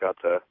 But we just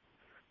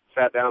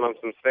sat down on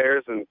some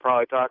stairs and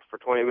probably talked for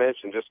 20 minutes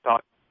and just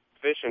talked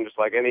fishing just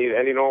like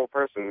any normal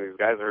person. These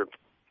guys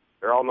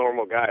they're all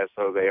normal guys,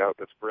 so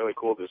it's really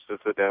cool just to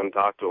sit down and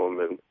talk to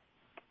them, and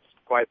it's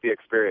quite the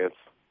experience.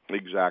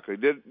 Exactly.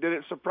 Did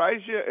it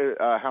surprise you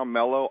how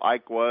mellow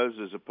Ike was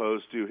as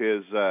opposed to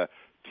his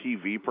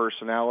TV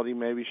personality,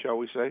 maybe, shall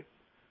we say?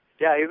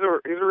 Yeah, he's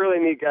a really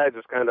neat guy.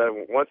 Just kind of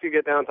once you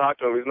get down and talk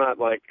to him, he's not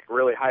like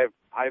really high.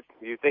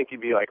 You think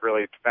he'd be like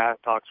really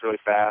fast, talks really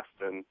fast,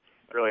 and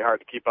really hard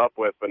to keep up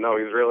with. But no,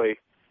 he's a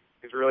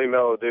really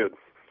mellow dude.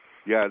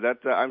 Yeah,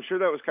 I'm sure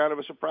that was kind of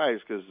a surprise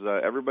because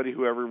everybody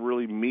who ever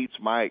really meets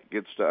Mike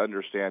gets to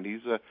understand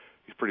he's a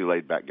pretty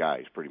laid back guy.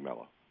 He's pretty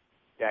mellow.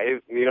 Yeah,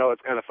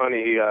 it's kind of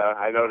funny.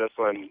 I noticed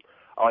when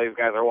all these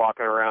guys are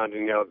walking around,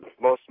 and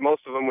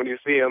most of them when you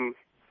see them,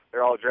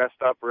 they're all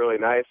dressed up really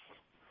nice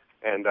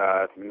and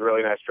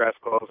really nice dress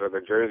clothes or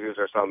their jerseys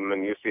or something.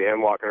 And you see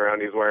him walking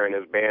around, he's wearing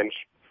his band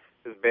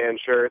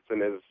shirts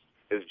and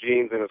his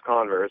jeans and his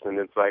Converse, and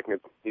it's like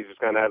he just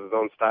kind of has his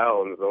own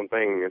style and his own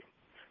thing.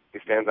 He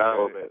stands out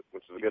a little bit,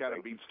 which is a good thing. He kind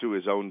of beats to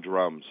his own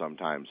drum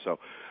sometimes. So,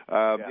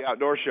 the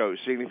outdoor show,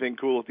 see anything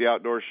cool at the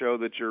outdoor show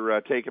that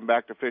you're taking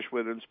back to fish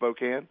with in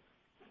Spokane?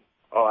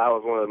 Oh, that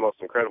was one of the most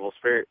incredible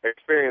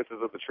experiences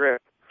of the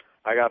trip.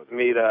 I got to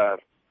meet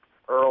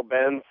Earl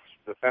Benz,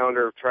 the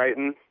founder of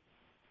Triton,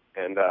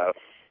 and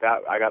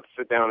I got to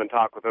sit down and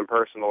talk with him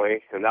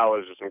personally, and that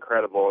was just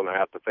incredible, and I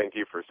have to thank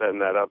you for setting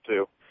that up,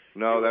 too.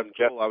 No, that's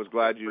cool. I was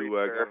glad you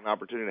got an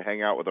opportunity to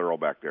hang out with Earl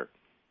back there.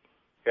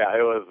 Yeah,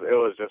 it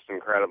was just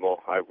incredible.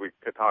 We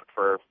could talk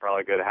for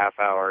probably a good half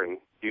hour, and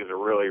he was a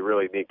really,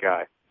 really neat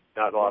guy.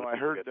 Not a lot. I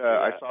heard.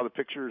 I saw the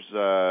pictures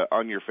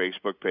on your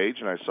Facebook page,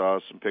 and I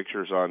saw some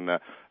pictures on a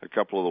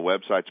couple of the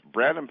websites.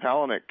 Brandon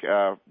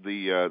Palaniuk,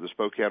 the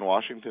Spokane,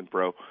 Washington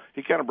pro,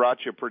 he kind of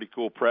brought you a pretty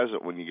cool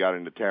present when you got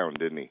into town,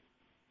 didn't he?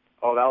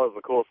 Oh, that was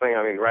the cool thing.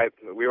 I mean, right?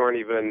 We weren't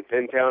even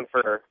in town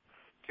for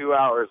 2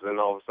 hours,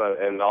 and all of a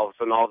sudden,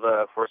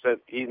 we're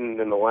eating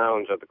in the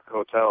lounge at the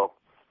hotel.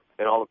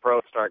 And all the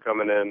pros start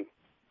coming in,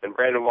 and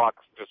Brandon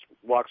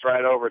walks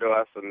right over to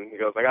us, and he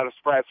goes, "I got a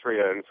surprise for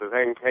you," and he says,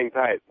 "Hang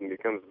tight." And he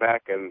comes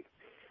back and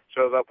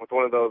shows up with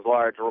one of those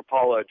large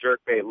Rapala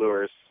jerkbait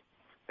lures,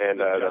 and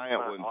that's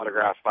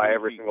autographed by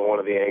every single one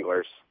of the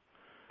anglers.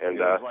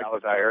 And I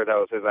heard that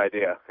was his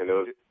idea, and it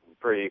was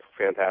pretty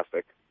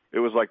fantastic. It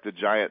was like the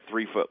giant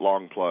 3-foot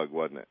long plug,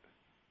 wasn't it?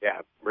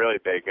 Yeah, really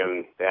big,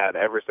 and they had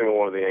every single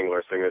one of the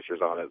angler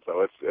signatures on it,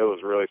 so it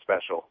was really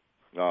special.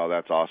 Oh,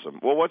 that's awesome.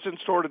 Well, what's in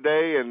store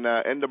today and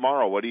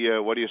tomorrow? What do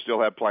you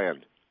still have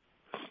planned?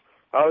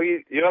 Oh,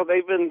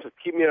 they've been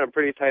keeping me on a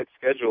pretty tight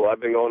schedule. I've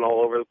been going all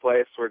over the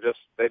place.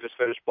 They just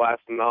finished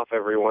blasting off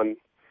everyone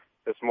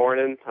this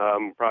morning.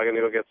 Probably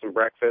gonna go get some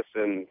breakfast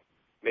and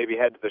maybe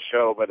head to the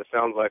show. But it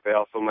sounds like they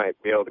also might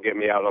be able to get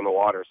me out on the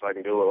water so I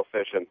can do a little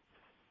fishing.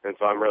 And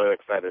so I'm really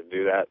excited to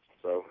do that.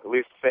 So at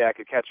least say I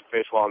could catch a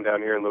fish while I'm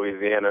down here in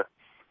Louisiana.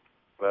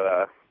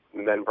 But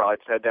and then probably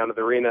just head down to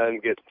the arena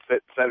and get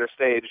sit center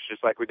stage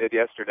just like we did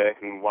yesterday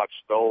and watch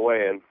the whole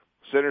way in.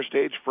 Center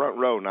stage, front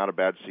row, not a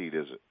bad seat,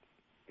 is it?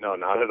 No,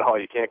 not at all.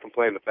 You can't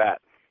complain with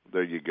that.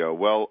 There you go.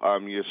 Well,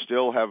 you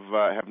still have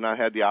not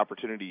had the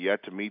opportunity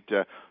yet to meet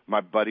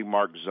my buddy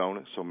Mark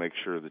Zona, so make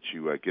sure that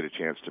you get a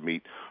chance to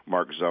meet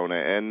Mark Zona.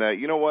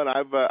 And you know what?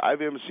 I've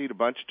emceed a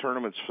bunch of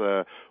tournaments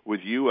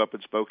with you up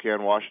in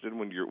Spokane, Washington,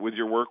 with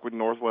your work with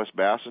Northwest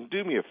Bass. And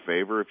do me a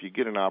favor, if you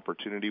get an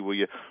opportunity, will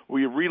you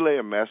relay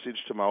a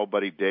message to my old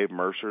buddy Dave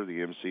Mercer,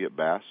 the MC at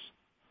Bass?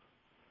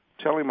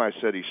 Tell him I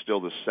said he's still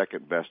the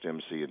second best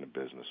MC in the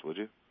business, would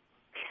you?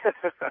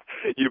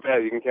 You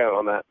bet. You can count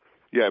on that.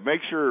 Yeah,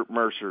 make sure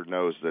Mercer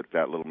knows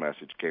that little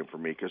message came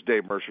from me, because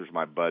Dave Mercer's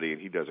my buddy,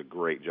 and he does a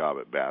great job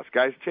at Bass.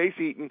 Guys, Chase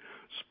Heaton,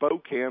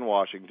 Spokane,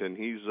 Washington.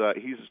 He's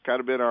kind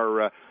of been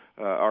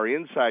our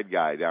inside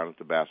guy down at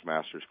the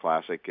Bassmasters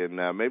Classic,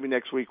 and maybe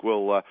next week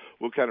we'll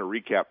kind of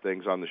recap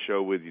things on the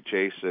show with you,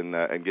 Chase,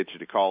 and get you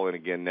to call in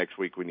again next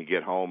week when you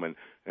get home and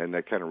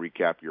kind of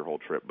recap your whole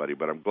trip, buddy.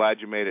 But I'm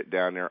glad you made it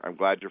down there. I'm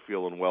glad you're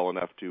feeling well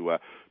enough to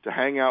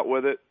hang out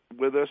with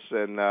us,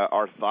 and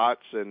our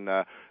thoughts and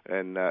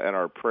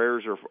our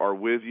prayers are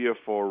with you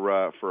for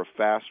a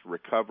fast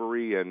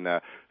recovery and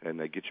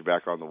get you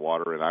back on the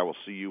water. And I will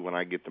see you when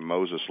I get to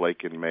Moses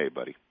Lake in May,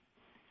 buddy.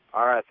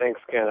 All right, thanks,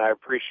 Ken. I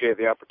appreciate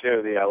the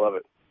opportunity. I love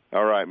it.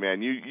 All right,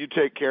 man. You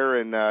take care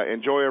and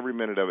enjoy every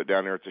minute of it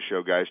down there at the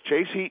show, guys.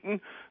 Chase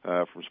Heaton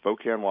from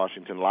Spokane,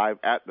 Washington, live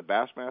at the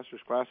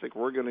Bassmasters Classic.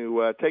 We're going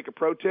to take a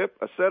pro tip,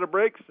 a set of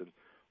breaks, and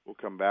we'll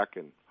come back,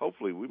 and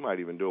hopefully we might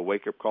even do a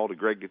wake-up call to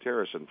Greg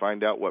Gutierrez and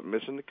find out what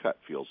missing the cut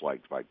feels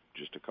like by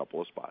just a couple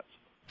of spots.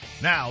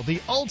 Now,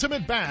 the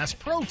Ultimate Bass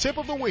Pro Tip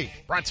of the Week,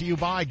 brought to you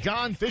by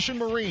Gone Fishing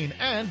Marine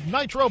and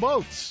Nitro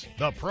Boats.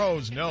 The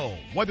pros know,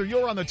 whether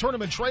you're on the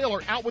tournament trail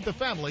or out with the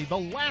family, the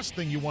last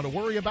thing you want to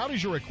worry about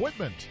is your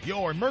equipment.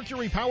 Your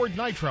Mercury-powered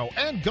Nitro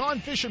and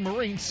Gone Fishing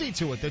Marine see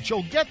to it that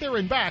you'll get there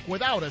and back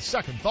without a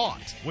second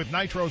thought. With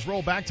Nitros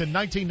roll back to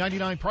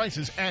 $19.99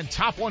 prices and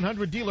top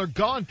 100 dealer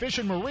Gone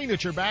Fishing Marine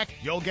at your back,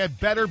 you'll get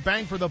better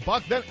bang for the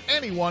buck than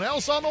anyone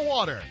else on the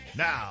water.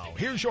 Now,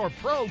 here's your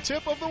Pro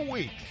Tip of the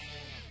Week.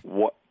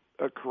 What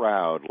a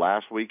crowd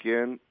last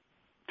weekend,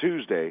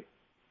 Tuesday,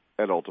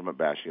 at Ultimate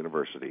Bass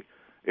University.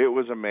 It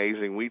was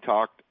amazing. We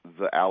talked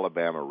the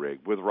Alabama rig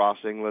with Ross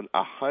England.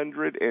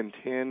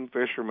 110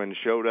 fishermen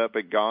showed up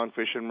at Gone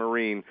Fishing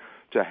Marine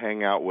to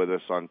hang out with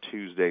us on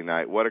Tuesday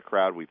night. What a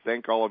crowd. We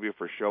thank all of you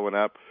for showing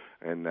up,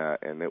 and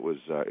it was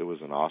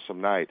an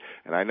awesome night.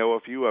 And I know a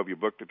few of you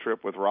booked a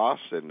trip with Ross,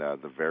 and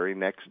the very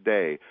next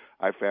day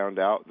I found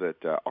out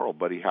that our old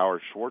buddy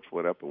Howard Schwartz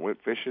went up and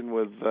went fishing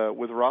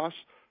with Ross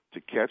to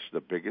catch the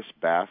biggest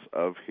bass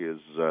of his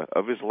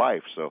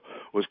life. So it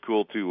was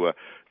cool to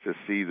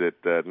see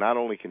that not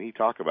only can he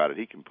talk about it,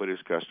 he can put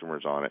his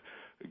customers on it.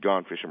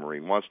 Gone Fishing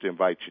Marine wants to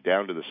invite you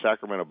down to the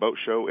Sacramento Boat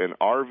Show and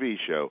RV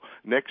Show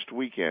next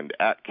weekend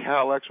at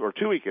Cal Expo, or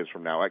 2 weekends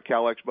from now at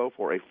Cal Expo,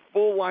 for a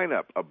full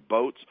lineup of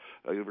boats.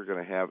 We're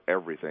going to have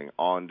everything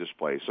on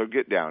display. So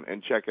get down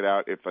and check it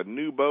out. If a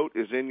new boat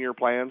is in your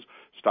plans,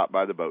 stop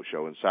by the boat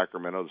show in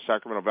Sacramento. The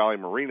Sacramento Valley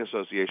Marine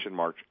Association,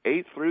 March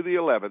 8th through the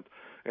 11th,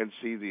 and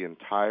see the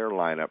entire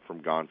lineup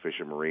from Gone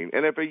Fishing Marine.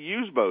 And if a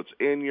used boat's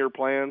in your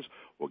plans,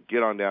 well,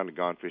 get on down to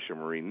Gone Fishing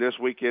Marine this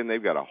weekend.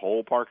 They've got a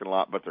whole parking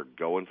lot, but they're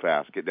going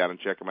fast. Get down and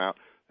check them out.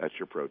 That's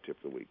your pro tip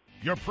of the week.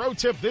 Your pro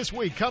tip this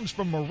week comes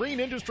from Marine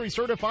Industry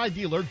Certified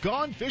dealer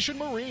Gone Fishing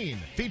Marine,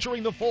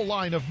 featuring the full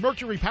line of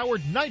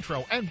Mercury-powered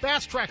Nitro and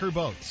Bass Tracker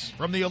boats.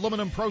 From the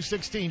Aluminum Pro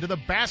 16 to the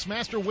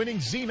Bassmaster winning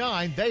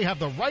Z9, they have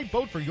the right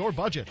boat for your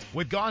budget.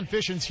 With Gone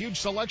Fishing's huge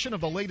selection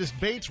of the latest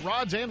baits,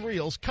 rods, and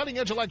reels,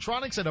 cutting-edge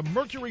electronics, and a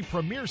Mercury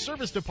Premier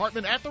Service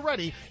Department at the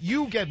ready,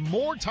 you get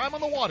more time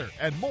on the water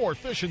and more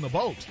fish in the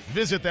boat.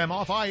 Visit them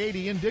off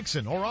I-80 in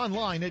Dixon or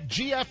online at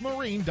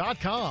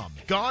gfmarine.com.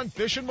 Gone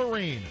Fishing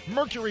Marine,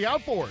 Mercury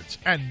outboards,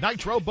 and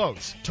Nitro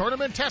boats.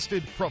 Tournament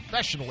tested,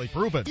 professionally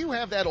proven. Do you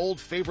have that old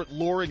favorite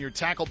lure in your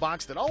tackle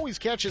box that always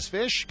catches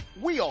fish?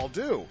 We all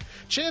do.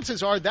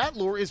 Chances are that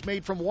lure is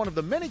made from one of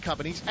the many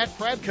companies at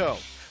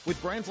Pradco. With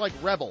brands like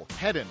Rebel,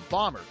 Heaton,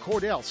 Bomber,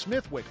 Cordell,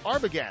 Smithwick,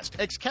 Arbogast,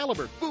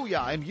 Excalibur,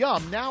 Booyah, and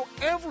Yum, now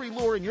every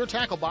lure in your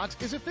tackle box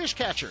is a fish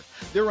catcher.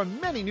 There are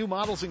many new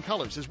models and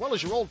colors, as well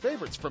as your old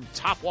favorites, from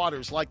top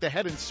waters like the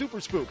Heaton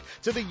Super Spook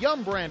to the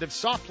Yum brand of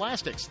soft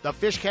plastics. The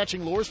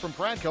fish-catching lures from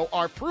Pradco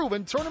are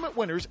proven tournament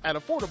winners at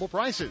affordable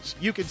prices.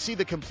 You can see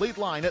the complete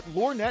line at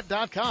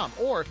lurenet.com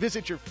or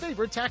visit your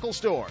favorite tackle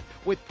store.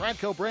 With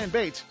Pradco brand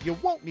baits, you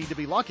won't need to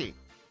be lucky.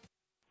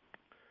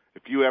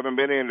 If you haven't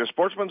been into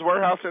Sportsman's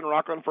Warehouse in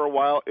Rockland for a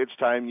while, it's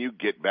time you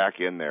get back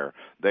in there.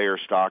 They are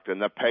stocked,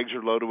 and the pegs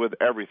are loaded with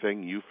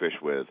everything you fish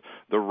with.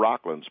 The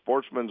Rockland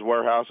Sportsman's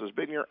Warehouse has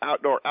been your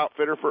outdoor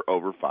outfitter for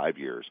over 5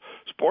 years.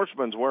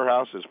 Sportsman's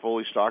Warehouse is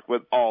fully stocked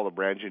with all the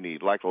brands you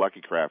need, like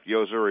Lucky Craft,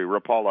 Yozuri,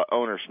 Rapala,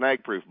 Owner,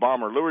 Snagproof,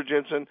 Bomber, Lure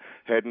Jensen,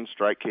 Head and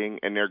Strike King,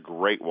 and their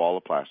great wall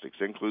of plastics.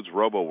 Includes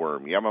Robo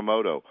Worm,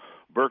 Yamamoto,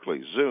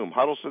 Berkeley, Zoom,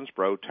 Huddleston's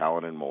Pro,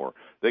 Talon, and more.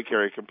 They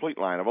carry a complete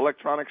line of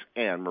electronics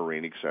and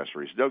marine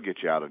accessories. They'll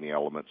get you out in the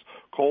elements.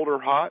 Cold or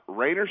hot,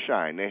 rain or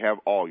shine, they have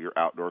all your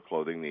outdoor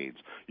clothing needs.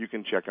 You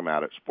can check them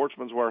out at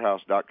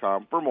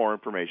sportsmanswarehouse.com for more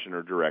information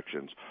or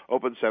directions.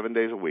 Open 7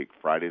 days a week,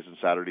 Fridays and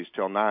Saturdays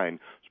till 9.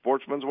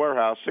 Sportsman's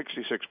Warehouse,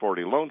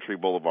 6640 Lone Tree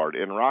Boulevard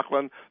in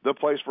Rockland, the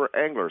place for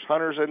anglers,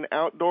 hunters, and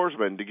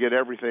outdoorsmen to get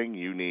everything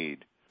you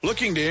need.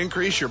 Looking to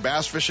increase your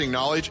bass fishing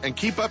knowledge and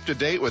keep up to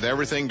date with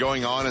everything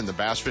going on in the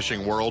bass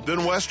fishing world? Then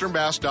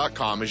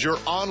westernbass.com is your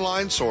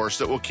online source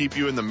that will keep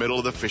you in the middle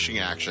of the fishing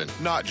action,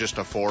 not just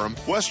a forum.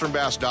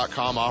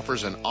 westernbass.com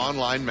offers an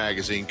online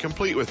magazine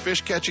complete with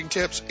fish catching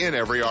tips in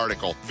every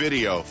article,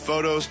 video,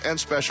 photos, and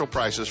special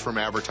prices from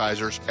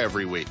advertisers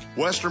every week.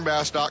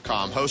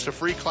 westernbass.com hosts a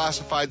free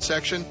classified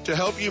section to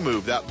help you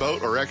move that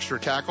boat or extra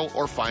tackle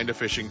or find a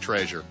fishing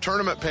treasure.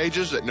 Tournament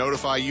pages that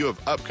notify you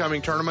of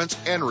upcoming tournaments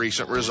and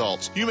recent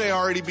results. You may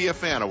already be a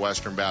fan of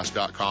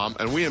westernbass.com,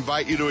 and we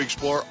invite you to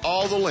explore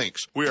all the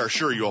links. We are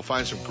sure you'll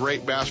find some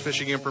great bass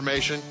fishing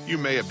information you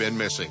may have been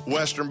missing.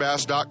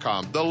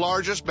 westernbass.com, the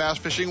largest bass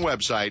fishing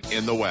website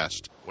in the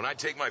West. When I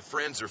take my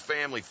friends or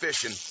family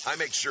fishing, I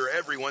make sure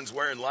everyone's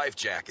wearing life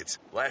jackets.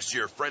 Last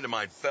year, a friend of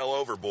mine fell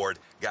overboard,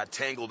 got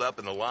tangled up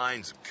in the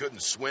lines,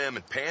 couldn't swim,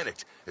 and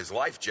panicked. His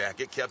life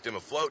jacket kept him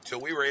afloat till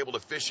we were able to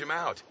fish him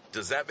out.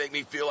 Does that make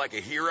me feel like a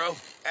hero?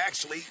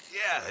 Actually,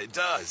 yeah, it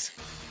does.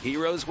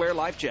 Heroes wear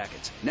life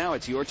jackets. Now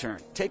it's your turn.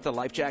 Take the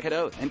life jacket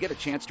oath and get a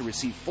chance to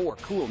receive 4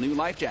 cool new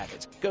life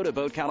jackets. Go to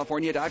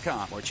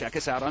BoatCalifornia.com or check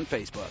us out on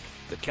Facebook.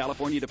 The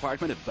California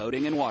Department of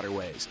Boating and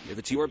Waterways. If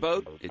it's your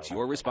boat, it's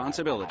your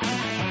responsibility.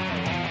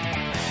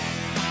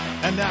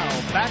 And now,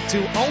 back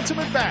to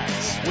Ultimate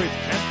Bass with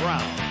Kent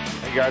Brown.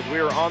 Hey guys, we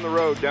are on the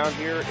road down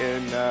here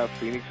in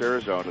Phoenix,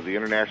 Arizona, the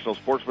International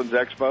Sportsman's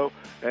Expo,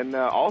 and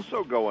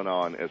also going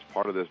on as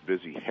part of this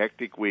busy,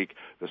 hectic week,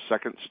 the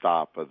second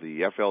stop of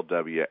the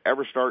FLW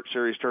EverStart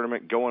Series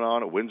tournament going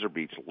on at Windsor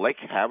Beach, Lake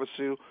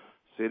Havasu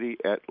City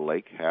at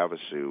Lake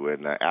Havasu.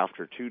 And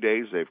after 2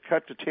 days, they've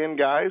cut to 10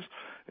 guys,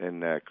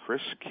 and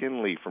Chris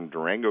Kinley from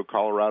Durango,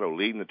 Colorado,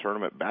 leading the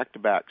tournament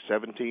back-to-back,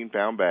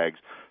 17-pound bags,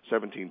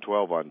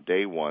 17-12 on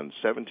day one,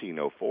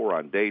 17-04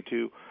 on day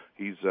two.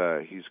 He's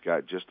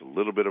got just a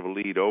little bit of a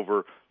lead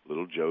over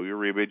little Joe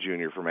Uribe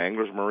Jr. from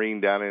Anglers Marine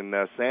down in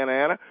Santa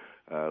Ana.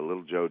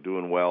 Little Joe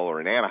doing well,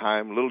 or in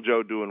Anaheim. Little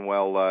Joe doing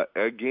well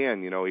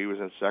again. You know, he was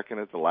in second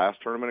at the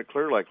last tournament at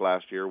Clear Lake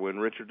last year when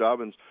Richard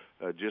Dobbins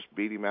just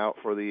beat him out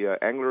for the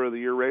Angler of the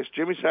Year race.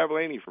 Jimmy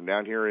Savellini from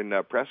down here in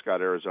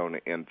Prescott, Arizona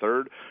in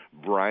third.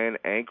 Brian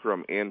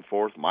Ankrum in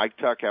fourth. Mike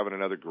Tuck having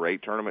another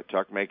great tournament.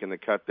 Tuck making the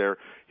cut there.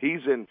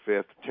 He's in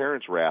fifth.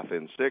 Terrence Rath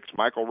in sixth.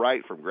 Michael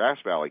Wright from Grass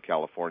Valley,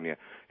 California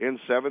in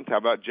seventh. How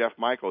about Jeff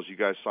Michaels? You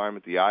guys saw him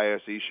at the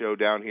ISE show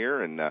down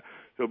here, and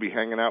he'll be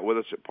hanging out with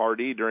us at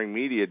Pardee during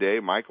Media Day.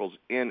 Michael's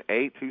in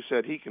eighth. Who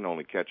said he can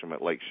only catch him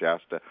at Lake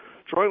Shasta?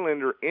 Troy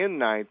Linder in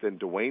ninth, and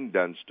Dwayne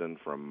Dunston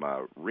from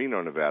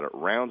Reno, Nevada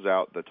rounds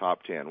out the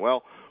top 10.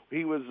 Well,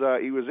 he was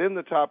in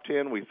the top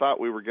 10. We thought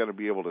we were going to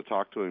be able to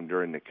talk to him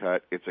during the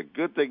cut. It's a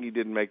good thing he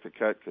didn't make the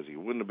cut because he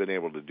wouldn't have been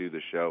able to do the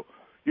show.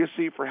 You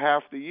see, for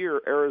half the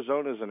year,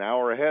 Arizona's an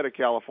hour ahead of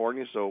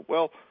California, so,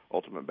 well,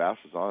 Ultimate Bass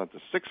is on at the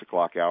 6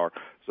 o'clock hour.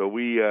 So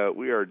we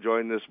are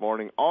joined this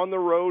morning on the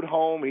road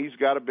home. He's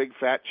got a big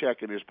fat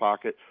check in his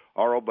pocket.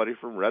 Our old buddy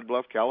from Red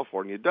Bluff,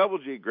 California, Double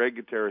G, Greg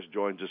Gutierrez,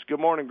 joins us. Good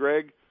morning,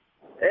 Greg.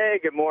 Hey,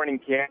 good morning,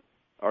 Ken.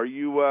 Are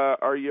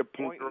you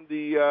pointing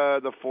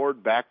the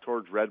Ford back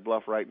towards Red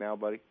Bluff right now,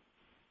 buddy?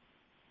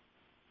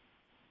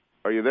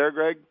 Are you there,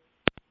 Greg?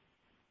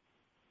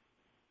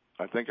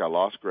 I think I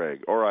lost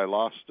Greg, or I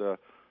lost.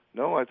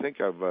 No, I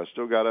think I've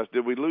still got us.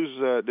 Did we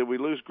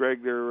lose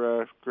Greg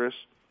there, Chris?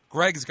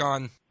 Greg's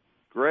gone.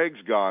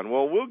 Greg's gone.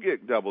 Well, we'll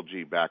get Double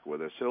G back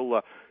with us.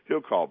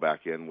 He'll call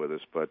back in with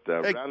us. But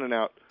rounding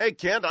out. Hey,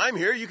 Kent, I'm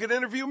here. You can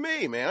interview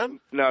me, man.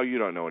 No, you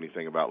don't know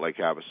anything about Lake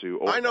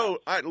Havasu. I know.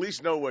 I at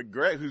least know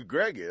who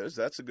Greg is.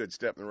 That's a good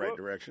step in the right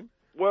direction.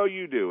 Well,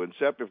 you do. And,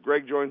 Sepp, if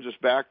Greg joins us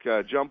back,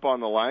 jump on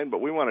the line. But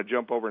we want to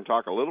jump over and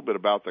talk a little bit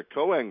about the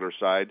co-angler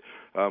side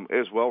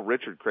as well.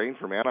 Richard Crane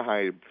from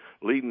Anaheim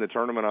leading the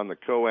tournament on the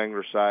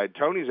co-angler side.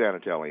 Tony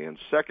Zanatelli in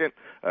second.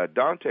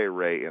 Dante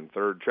Ray in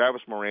third.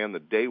 Travis Moran, the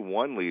day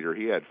one leader.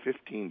 He had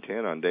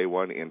 15-10 on day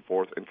one in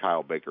fourth. And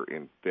Kyle Baker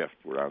in fifth,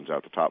 rounds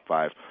out the top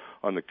five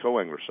on the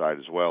co-angler side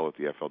as well at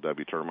the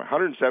FLW tournament.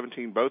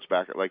 117 boats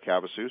back at Lake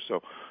Havasu,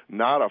 so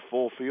not a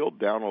full field,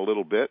 down a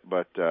little bit,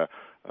 but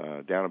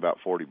down about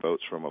 40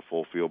 boats from a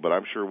full field, but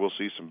I'm sure we'll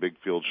see some big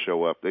fields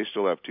show up. They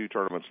still have two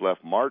tournaments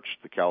left, March,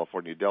 the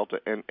California Delta,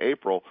 and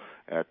April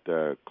at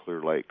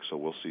Clear Lake, so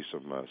we'll see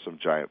some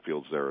giant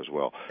fields there as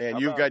well.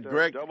 And you've got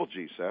Greg. Double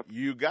G, Seth.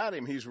 You got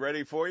him. He's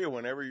ready for you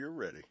whenever you're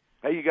ready.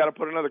 Hey, you got to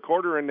put another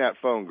quarter in that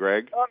phone,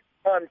 Greg.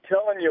 I'm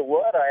telling you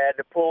what, I had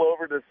to pull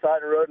over to the side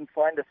of the road and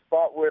find a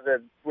spot where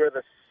the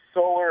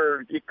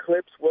solar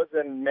eclipse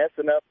wasn't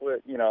messing up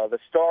with, the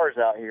stars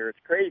out here. It's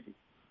crazy.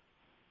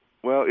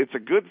 Well, it's a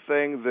good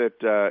thing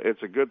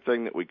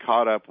that we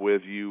caught up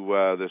with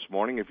you this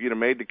morning. If you'd have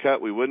made the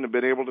cut, we wouldn't have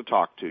been able to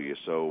talk to you.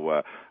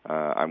 So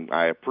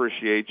I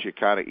appreciate you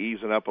kind of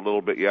easing up a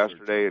little bit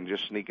yesterday and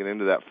just sneaking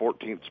into that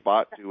 14th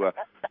spot to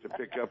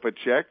pick up a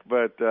check.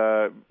 But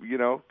kind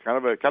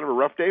of a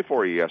rough day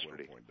for you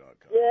yesterday.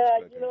 Yeah,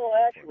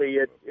 actually,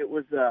 it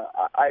was.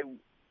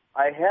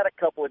 I had a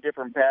couple of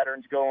different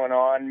patterns going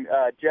on.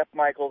 Jeff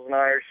Michaels and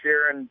I are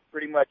sharing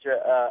pretty much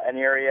an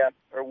area,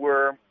 or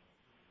we're.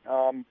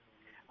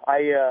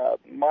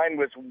 Mine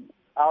was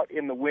out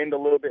in the wind a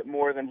little bit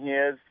more than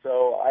his,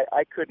 so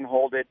I couldn't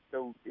hold it,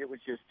 so it was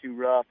just too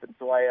rough, and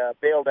so I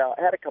bailed out.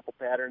 I had a couple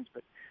patterns,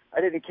 but I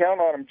didn't count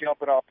on them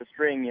jumping off the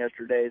string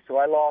yesterday, so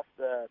I lost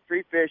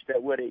 3 fish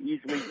that would have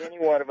easily, any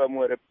one of them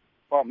would have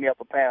bumped me up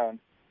a pound.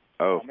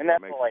 Oh, and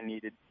that's all I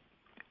needed.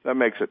 That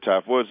makes it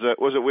tough. Was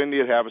it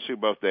windy at Havasu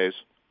both days?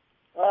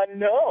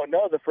 No.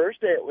 The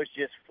first day it was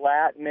just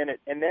flat, and then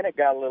it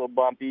got a little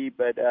bumpy.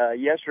 But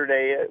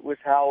yesterday it was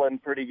howling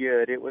pretty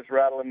good. It was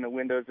rattling the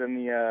windows in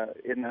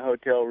the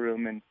hotel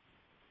room, and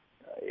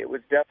it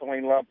was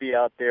definitely lumpy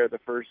out there. The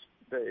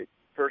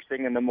first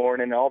thing in the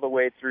morning, all the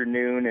way through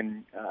noon,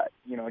 and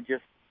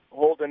just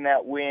holding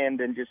that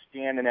wind and just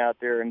standing out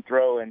there and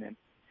throwing. And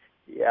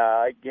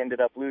I ended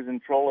up losing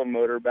trolling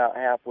motor about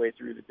halfway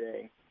through the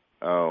day.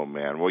 Oh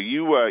man! Well,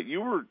 you were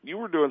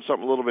doing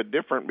something a little bit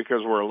different,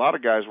 because where a lot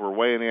of guys were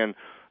weighing in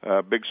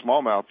big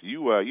smallmouth,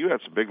 you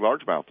had some big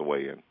largemouth to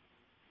weigh in.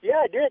 Yeah,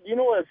 I did.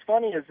 What's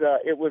funny is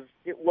it was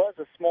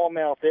a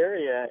smallmouth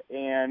area,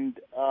 and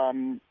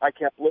I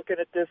kept looking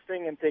at this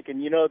thing and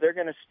thinking, they're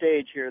going to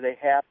stage here. They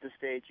have to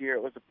stage here.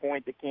 It was a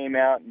point that came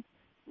out and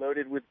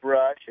loaded with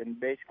brush, and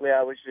basically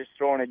I was just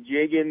throwing a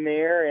jig in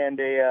there and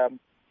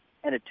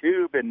a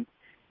tube, and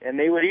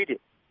they would eat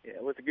it. Yeah,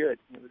 it was a good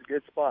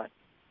spot.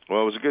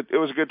 Well, it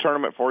was a good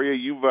tournament for you.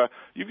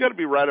 You've got to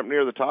be right up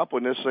near the top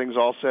when this thing's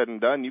all said and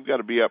done. You've got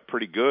to be up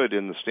pretty good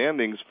in the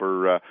standings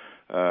for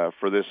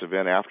this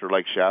event after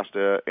Lake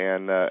Shasta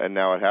and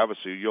now at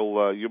Havasu.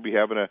 You'll be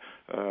having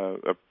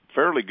a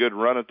fairly good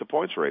run at the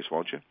points race,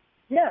 won't you?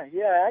 Yeah.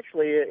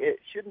 Actually, it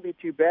shouldn't be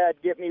too bad.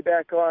 Get me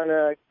back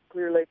on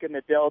Clear Lake in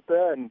the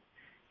Delta,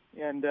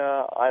 and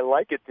I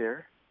like it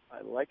there.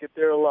 I like it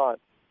there a lot.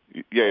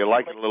 Yeah, you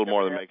like it a little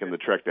more than making the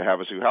trek to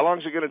Havasu. How long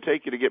is it going to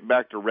take you to get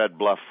back to Red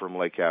Bluff from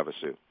Lake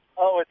Havasu?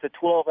 Oh, it's a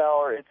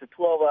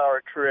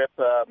 12-hour trip.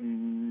 About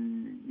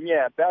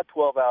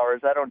 12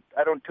 hours. I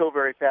don't tow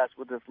very fast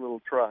with this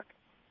little truck.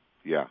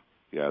 Yeah,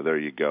 there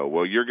you go.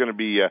 Well, you're going to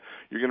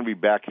be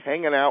back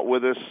hanging out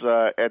with us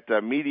at the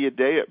Media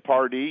Day at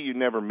Pardee. You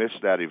never miss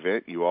that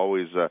event. You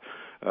always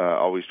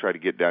try to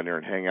get down there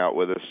and hang out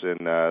with us,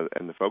 and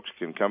the folks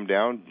can come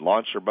down,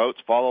 launch their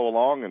boats, follow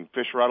along, and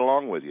fish right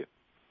along with you.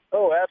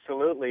 Oh,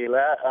 absolutely.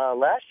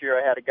 Last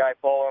year I had a guy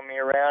following me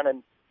around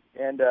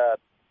and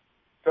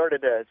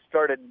started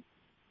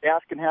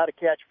asking how to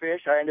catch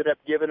fish. I ended up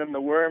giving him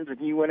the worms, and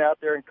he went out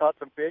there and caught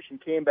some fish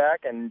and came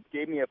back and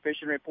gave me a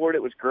fishing report.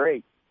 It was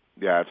great.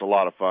 Yeah, it's a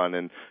lot of fun,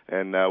 and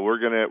we're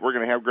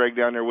gonna have Greg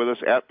down there with us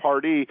at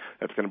Pardee.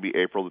 That's going to be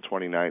April the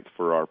 29th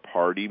for our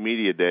Pardee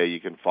Media Day. You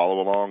can follow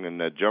along and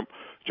jump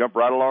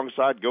right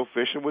alongside, go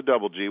fishing with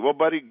Double G. Well,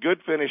 buddy,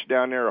 good finish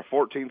down there, a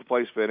 14th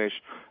place finish,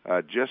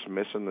 just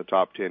missing the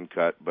top 10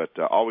 cut, but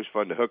always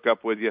fun to hook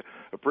up with you.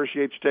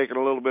 Appreciate you taking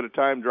a little bit of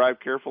time. Drive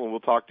careful, and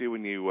we'll talk to you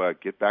when you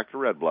get back to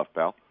Red Bluff,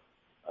 pal.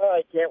 All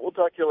right, Kent. We'll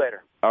talk to you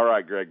later. All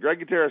right, Greg. Greg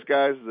Gutierrez,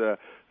 guys,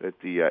 at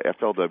the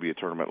FLW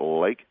tournament,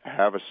 Lake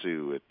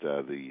Havasu at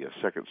the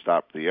second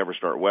stop, the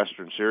EverStart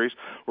Western Series.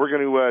 We're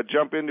going to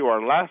jump into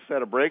our last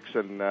set of breaks,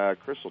 and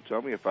Chris will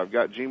tell me if I've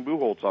got Gene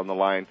Buchholz on the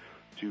line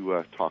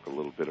to talk a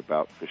little bit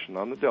about fishing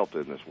on the Delta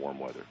in this warm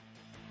weather.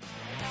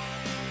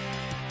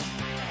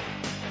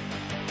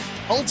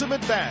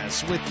 Ultimate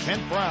Bass with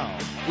Kent Brown.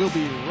 We'll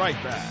be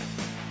right back.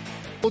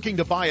 Looking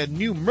to buy a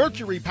new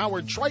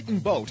Mercury-powered Triton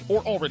boat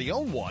or already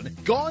own one?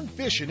 Gone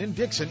Fishing in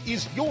Dixon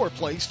is your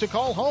place to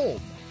call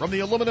home. From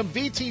the aluminum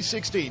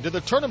VT16 to the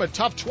Tournament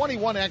Tough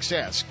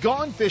 21XS,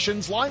 Gone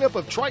Fishing's lineup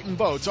of Triton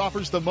boats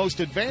offers the most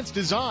advanced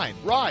design,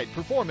 ride,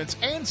 performance,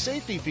 and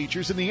safety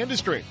features in the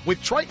industry.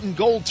 With Triton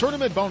Gold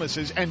tournament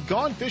bonuses and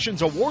Gone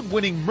Fishing's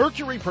award-winning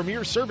Mercury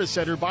Premier Service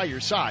Center by your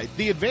side,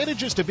 the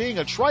advantages to being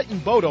a Triton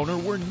boat owner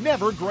were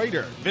never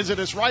greater. Visit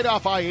us right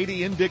off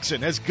I-80 in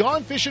Dixon as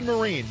Gone Fishing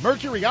Marine,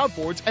 Mercury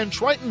Outboards, and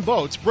Triton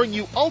Boats bring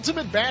you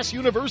Ultimate Bass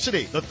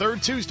University, the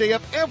third Tuesday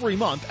of every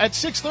month at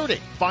 6:30.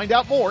 Find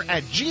out more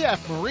at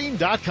gfmarine.com.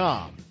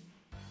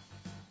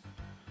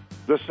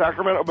 The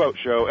Sacramento Boat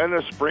Show and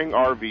the Spring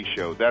RV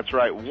Show. That's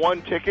right,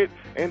 one ticket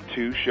and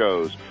two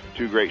shows.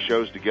 Two great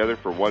shows together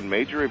for one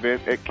major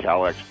event at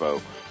Cal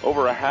Expo.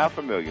 Over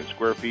 500,000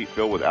 square feet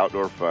filled with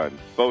outdoor fun.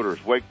 Boaters,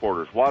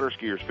 wakeboarders, water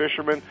skiers,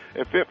 fishermen,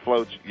 and fit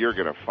floats, you're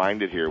going to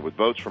find it here with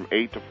boats from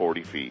 8 to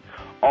 40 feet.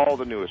 All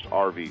the newest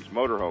RVs,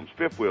 motorhomes,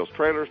 fifth wheels,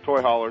 trailers,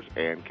 toy haulers,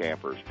 and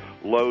campers.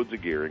 Loads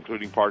of gear,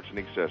 including parts and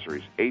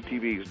accessories,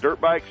 ATVs, dirt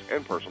bikes,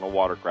 and personal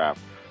watercraft.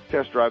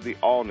 Test drive the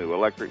all-new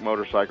electric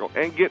motorcycle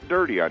and get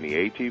dirty on the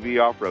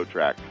ATV off-road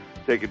track.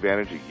 Take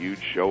advantage of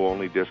huge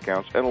show-only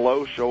discounts and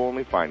low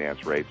show-only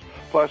finance rates.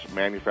 Plus,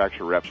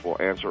 manufacturer reps will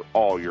answer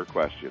all your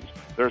questions.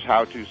 There's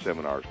how-to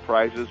seminars,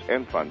 prizes,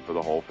 and fun for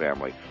the whole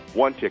family.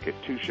 One ticket,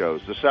 2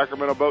 shows, the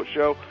Sacramento Boat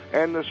Show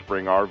and the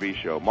Spring RV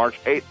Show,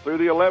 March 8th through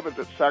the 11th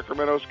at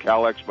Sacramento's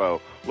Cal Expo.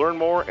 Learn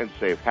more and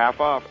save half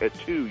off at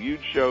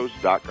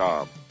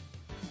 2hugeshows.com.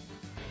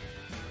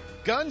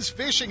 Guns,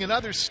 Fishing, and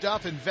Other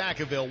Stuff in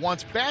Vacaville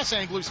wants bass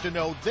anglers to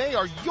know they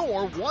are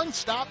your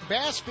one-stop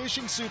bass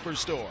fishing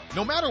superstore.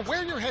 No matter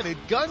where you're headed,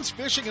 Guns,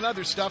 Fishing, and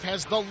Other Stuff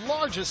has the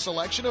largest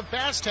selection of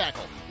bass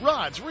tackle,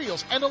 rods,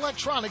 reels, and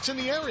electronics in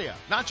the area.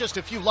 Not just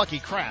a few lucky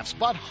crafts,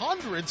 but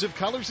hundreds of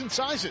colors and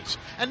sizes.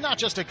 And not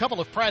just a couple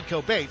of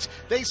Pradco baits,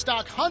 they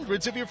stock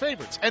hundreds of your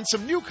favorites and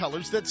some new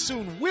colors that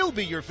soon will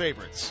be your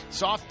favorites.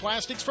 Soft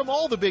plastics from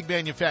all the big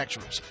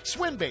manufacturers,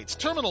 swim baits,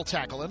 terminal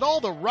tackle, and all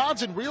the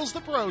rods and reels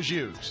the pros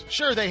use.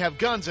 Sure, they have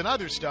guns and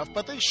other stuff,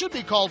 but they should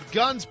be called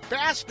Guns,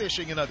 Bass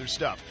Fishing, and Other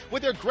Stuff.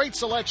 With their great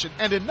selection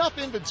and enough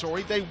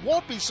inventory, they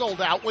won't be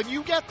sold out when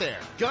you get there.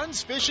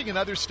 Guns, Fishing, and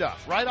Other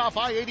Stuff, right off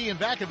I-80 in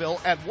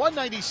Vacaville at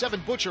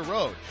 197 Butcher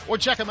Road. Or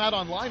check them out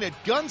online at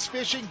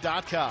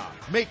gunsfishing.com.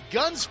 Make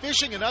Guns,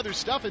 Fishing, and Other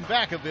Stuff in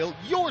Vacaville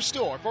your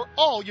store for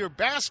all your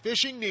bass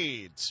fishing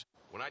needs.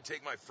 When I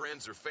take my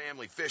friends or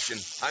family fishing,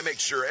 I make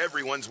sure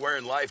everyone's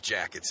wearing life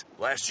jackets.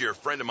 Last year, a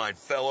friend of mine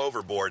fell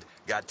overboard,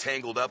 got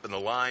tangled up in the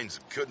lines,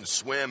 couldn't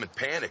swim, and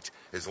panicked.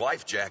 His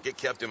life jacket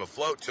kept him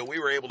afloat till we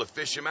were able to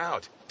fish him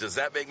out. Does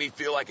that make me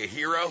feel like a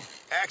hero?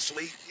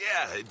 Actually,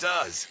 yeah, it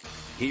does.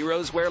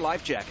 Heroes wear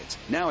life jackets.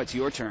 Now it's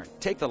your turn.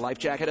 Take the life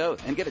jacket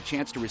oath and get a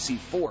chance to receive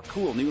 4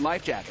 cool new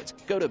life jackets.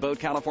 Go to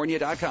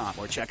BoatCalifornia.com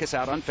or check us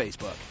out on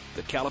Facebook.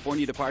 The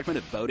California Department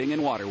of Boating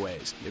and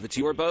Waterways. If it's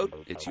your boat,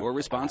 it's your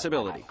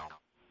responsibility.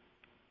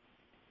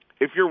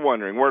 If you're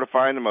wondering where to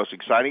find the most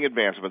exciting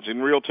advancements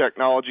in reel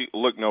technology,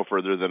 look no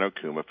further than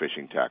Okuma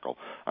Fishing Tackle.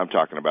 I'm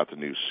talking about the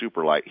new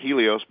Superlight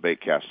Helios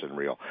bait casting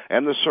reel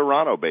and the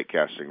Serrano bait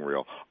casting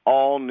reel.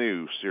 All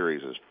new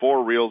series,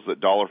 4 reels that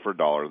dollar for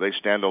dollar. They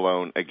stand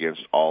alone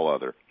against all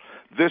other.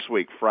 This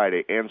week,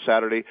 Friday and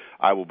Saturday,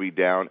 I will be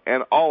down,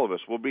 and all of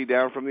us will be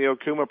down from the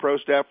Okuma Pro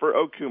staff for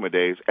Okuma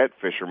Days at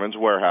Fisherman's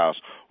Warehouse.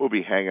 We'll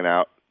be hanging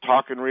out,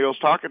 talking reels,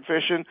 talking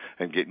fishing,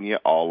 and getting you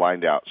all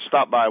lined out.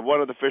 Stop by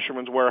one of the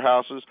Fisherman's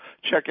Warehouses,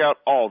 check out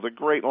all the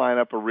great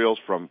lineup of reels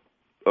from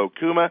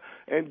Okuma,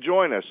 and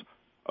join us.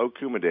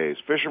 Okuma Days,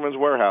 Fisherman's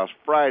Warehouse,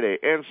 Friday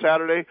and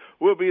Saturday.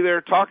 We'll be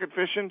there talking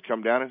fishing.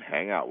 Come down and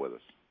hang out with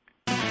us.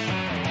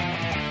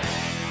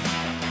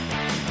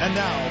 And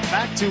now,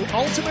 back to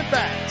Ultimate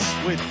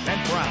Bass with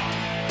Kent Brown.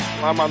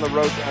 I'm on the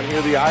road down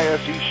here, the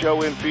ISE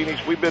show in Phoenix.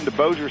 We've been to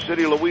Bossier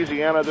City,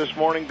 Louisiana this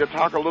morning to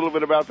talk a little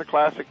bit about the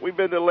Classic. We've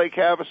been to Lake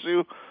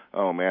Havasu.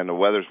 Oh, man, the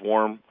weather's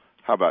warm.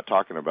 How about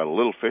talking about a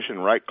little fishing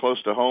right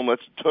close to home?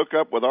 Let's hook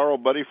up with our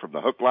old buddy from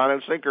the Hook, Line,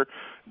 and Sinker,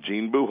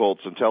 Gene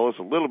Buchholz, and tell us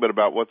a little bit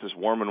about what this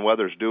warming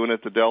weather's doing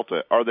at the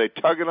Delta. Are they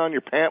tugging on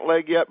your pant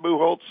leg yet,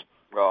 Buchholz?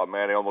 Oh,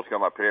 man, they almost got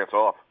my pants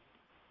off.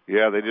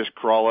 Yeah, they just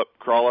crawl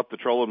up the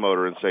trolling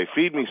motor and say,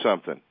 feed me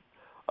something.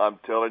 I'm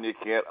telling you,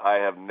 Kent, I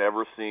have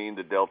never seen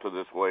the Delta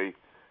this way.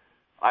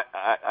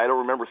 I don't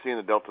remember seeing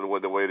the Delta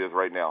the way it is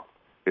right now.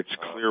 It's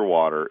clear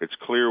water. It's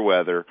clear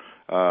weather,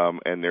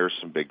 and there's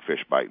some big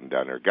fish biting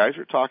down there. Guys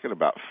are talking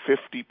about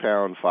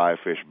 50-pound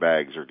 5-fish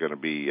bags are going to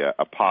be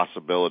a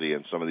possibility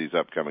in some of these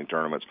upcoming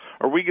tournaments.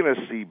 Are we going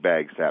to see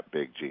bags that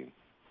big, Gene?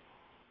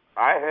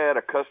 I had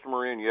a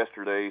customer in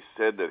yesterday,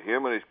 said that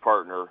him and his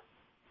partner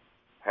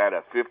had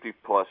a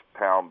 50-plus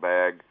pound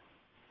bag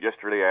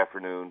yesterday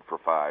afternoon for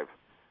 5.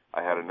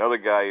 I had another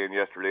guy in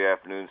yesterday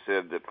afternoon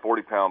said that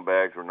 40-pound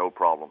bags were no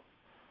problem.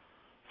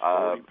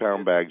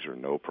 40-pound bags are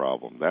no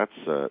problem. That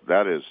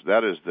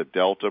is the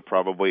Delta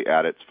probably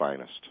at its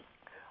finest.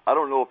 I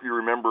don't know if you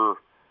remember,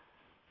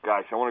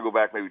 gosh, I want to go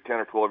back maybe 10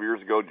 or 12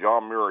 years ago.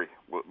 John Murray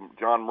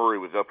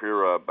was up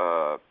here.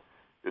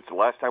 It's the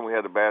last time we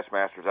had the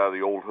Bassmasters out of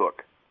the old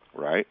hook.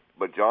 Right.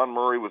 But John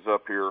Murray was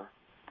up here,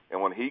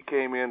 and when he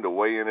came in to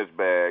weigh in his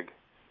bag,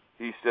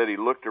 he said he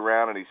looked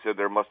around and he said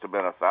there must have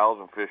been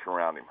 1,000 fish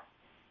around him.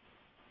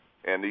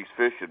 And these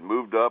fish had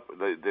moved up.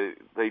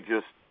 They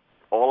just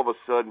all of a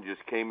sudden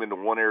just came into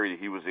one area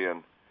he was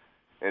in,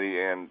 and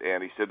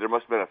he said there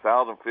must have been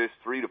 1,000 fish,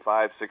 3 to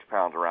 5, 6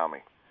 pounds around me.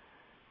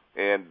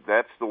 And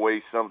that's the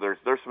way there's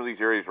some of these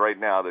areas right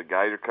now that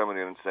guys are coming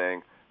in and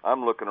saying,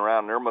 I'm looking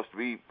around, and there must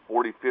be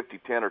 40, 50,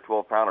 10 or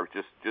 12 pounders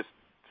just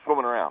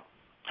swimming around.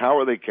 How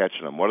are they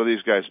catching them? What are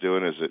these guys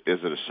doing? Is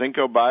it a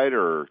Cinco bite,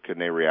 or can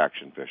they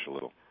reaction fish a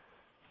little?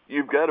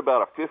 You've got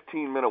about a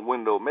 15-minute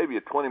window, maybe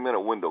a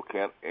 20-minute window,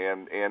 Kent,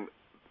 and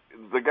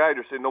the guys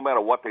are saying no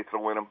matter what they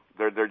throw in them,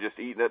 they're just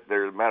eating it.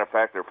 Matter of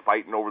fact, they're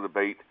fighting over the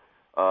bait.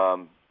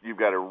 You've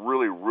got a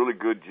really, really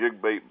good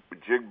jig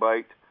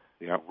bite,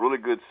 yep. Really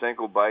good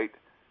Cinco bite,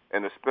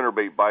 and the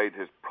spinnerbait bite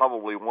is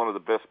probably one of the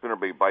best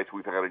spinnerbait bites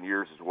we've had in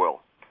years as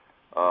well.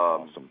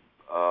 Awesome.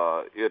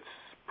 It's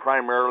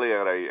primarily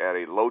at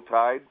a low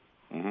tide,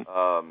 mm-hmm.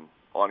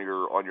 On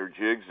your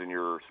jigs and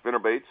your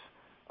spinnerbaits.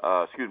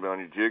 On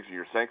your jigs and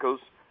your Senkos.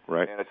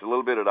 Right. And it's a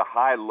little bit of a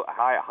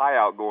high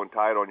outgoing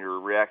tide on your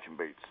reaction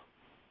baits.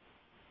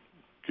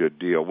 Good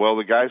deal. Well,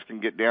 the guys can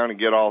get down and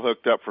get all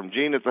hooked up from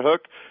Gene at the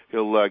hook.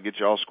 He'll get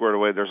you all squared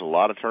away. There's a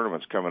lot of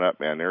tournaments coming up,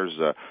 man. There's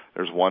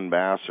One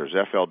Bass, there's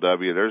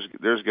FLW.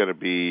 There's going to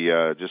be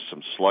just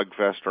some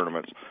slugfest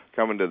tournaments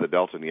coming to the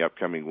Delta in the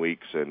upcoming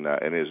weeks, and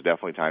it is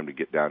definitely time to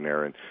get down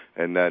there.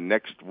 And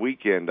next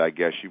weekend, I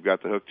guess you've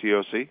got the Hook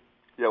TOC.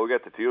 Yeah, we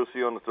got the TOC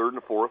on the 3rd and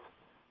the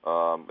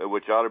 4th,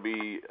 which ought to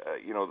be,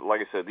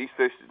 like I said, these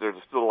fish.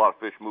 There's still a lot of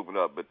fish moving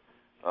up, but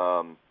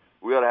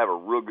we ought to have a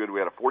real good. We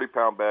had a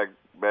 40-pound bag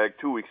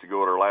 2 weeks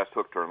ago at our last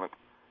hook tournament,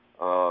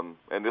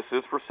 and this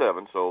is for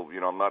 7, so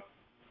I'm not,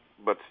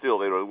 but still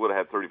they would have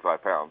had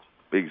 35 pounds.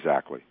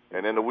 Exactly.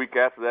 And then the week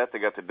after that they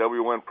got the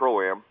WN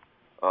Pro-Am,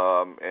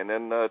 and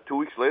then 2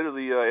 weeks later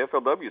the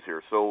FLW is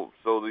here. So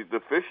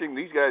the fishing,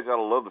 these guys ought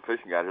to love the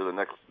fishing out here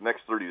the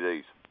next 30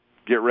 days.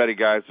 Get ready,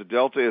 guys. The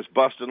Delta is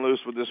busting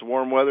loose with this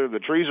warm weather. The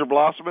trees are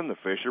blossoming. The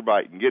fish are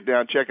biting. Get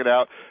down, check it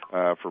out.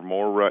 For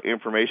more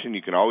information,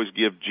 you can always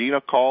give Gene a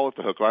call at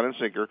the Hook, Line, and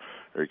Sinker.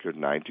 Area code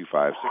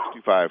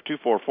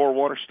 925-625-2441,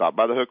 or stop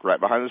by the Hook right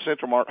behind the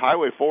Central Mart,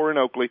 Highway 4 in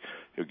Oakley.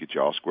 He'll get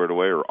you all squared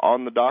away, or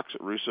on the docks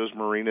at Russo's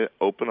Marina,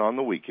 open on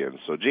the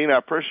weekends. So, Gene, I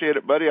appreciate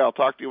it, buddy. I'll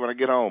talk to you when I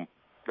get home.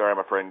 All right,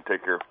 my friend.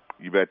 Take care.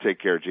 You bet. Take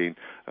care, Gene.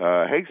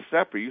 Hey,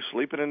 Sepp, are you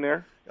sleeping in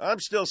there? I'm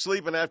still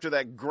sleeping after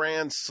that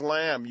grand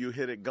slam you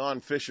hit at Gone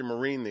Fishing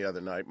Marine the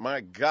other night.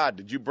 My God,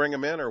 did you bring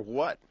them in or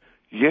what?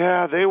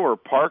 Yeah, they were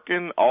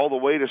parking all the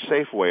way to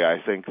Safeway,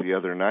 I think, the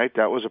other night.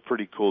 That was a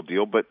pretty cool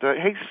deal. But,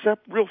 hey, Sepp,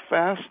 real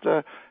fast,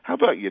 how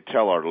about you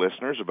tell our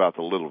listeners about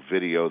the little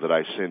video that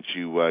I sent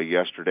you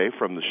yesterday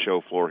from the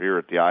show floor here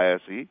at the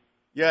ISE?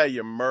 Yeah,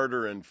 you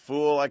murdering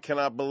fool. I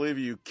cannot believe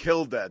you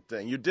killed that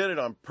thing. You did it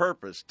on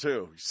purpose,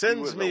 too.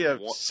 Sends me a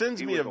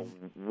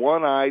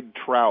one-eyed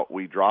trout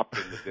we dropped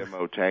in the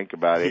demo tank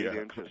about 8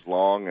 inches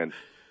long, and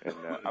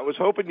I was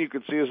hoping you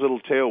could see his little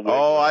tail wiggling.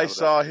 Oh, I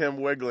saw him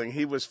wiggling.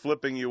 He was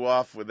flipping you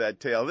off with that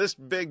tail. This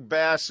big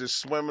bass is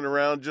swimming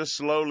around, just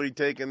slowly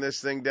taking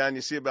this thing down.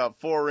 You see about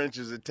 4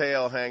 inches of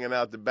tail hanging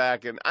out the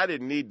back, and I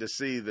didn't need to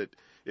see that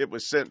it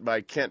was sent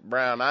by Kent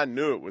Brown. I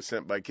knew it was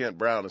sent by Kent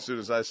Brown as soon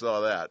as I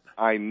saw that.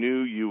 I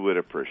knew you would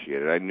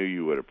appreciate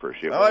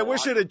it. Well, I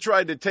wish it had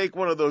tried to take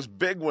one of those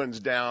big ones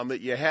down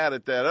that you had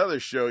at that other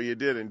show you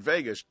did in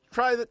Vegas.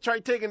 Try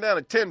taking down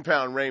a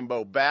 10-pound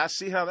rainbow bass.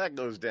 See how that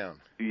goes down.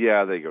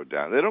 Yeah, they go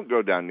down. They don't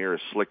go down near as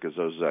slick as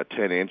those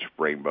 10-inch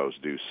rainbows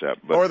do, Sep.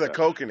 But, or the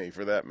kokanee,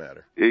 for that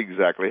matter.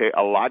 Exactly. Hey,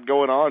 a lot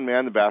going on,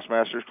 man. The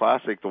Bassmasters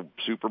Classic, the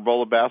Super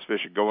Bowl of bass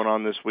fishing going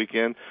on this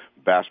weekend.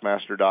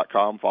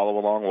 Bassmaster.com. Follow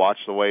along. Watch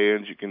the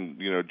weigh-ins. You can,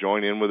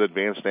 join in with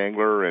Advanced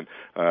Angler and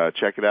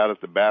check it out at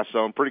the Bass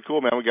Zone. Pretty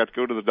cool, man. We got to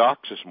go to the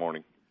docks this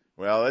morning.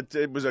 Well,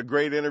 it was a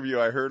great interview.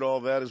 I heard all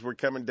that as we're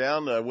coming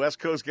down. The West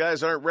Coast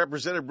guys aren't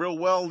represented real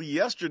well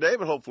yesterday,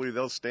 but hopefully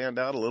they'll stand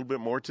out a little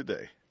bit more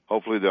today.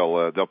 Hopefully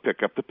they'll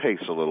pick up the pace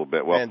a little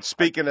bit. Well, and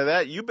speaking of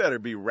that, you better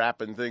be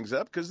wrapping things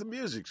up because the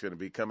music's going to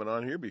be coming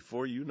on here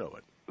before you know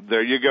it.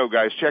 There you go,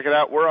 guys. Check it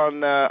out. We're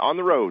on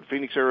the road,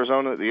 Phoenix,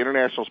 Arizona, at the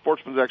International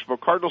Sportsman's Expo,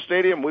 Cardinal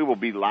Stadium. We will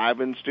be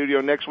live in studio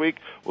next week.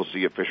 We'll see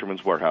you at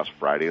Fisherman's Warehouse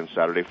Friday and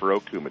Saturday for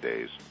Okuma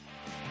Days.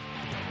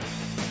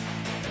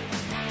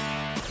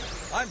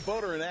 I'm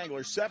boater and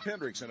angler Sepp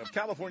Hendrickson of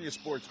California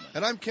Sportsman.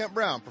 And I'm Kent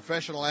Brown,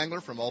 professional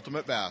angler from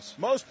Ultimate Bass.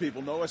 Most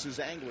people know us as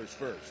anglers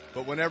first.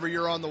 But whenever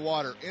you're on the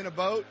water in a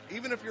boat,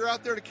 even if you're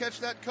out there to catch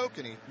that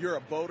kokanee, you're a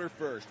boater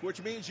first,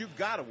 which means you've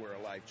got to wear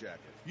a life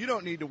jacket. You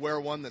don't need to wear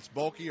one that's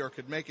bulky or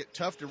could make it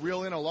tough to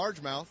reel in a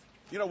largemouth.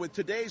 With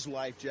today's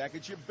life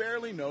jackets, you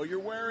barely know you're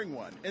wearing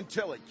one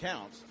until it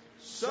counts.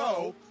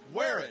 So,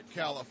 wear it,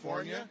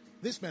 California.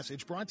 This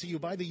message brought to you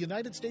by the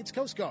United States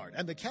Coast Guard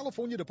and the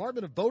California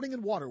Department of Boating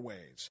and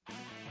Waterways.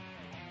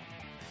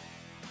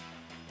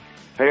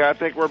 Hey, I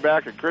think we're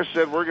back, and Chris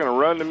said we're going to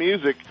run the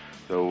music.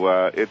 So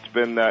it's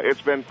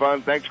been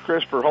fun. Thanks,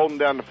 Chris, for holding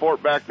down the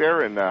fort back there,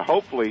 and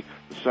hopefully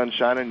the sun's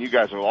shining and you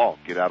guys will all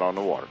get out on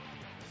the water.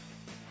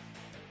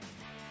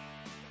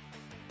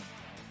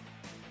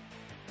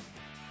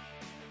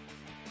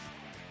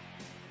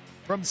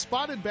 From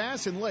spotted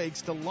bass in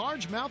lakes to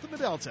largemouth in the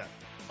Delta,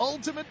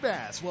 Ultimate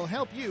Bass will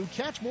help you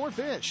catch more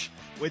fish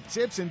with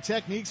tips and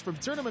techniques from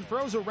tournament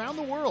pros around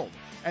the world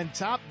and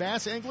top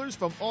bass anglers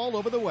from all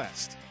over the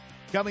West.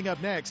 Coming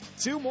up next,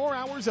 2 more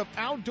hours of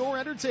outdoor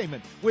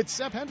entertainment with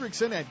Sepp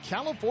Hendrickson and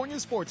California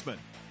Sportsman.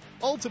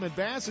 Ultimate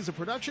Bass is a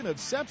production of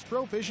Sepp's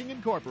Pro Fishing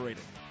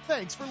Incorporated.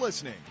 Thanks for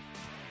listening.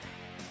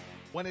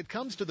 When it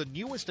comes to the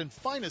newest and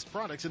finest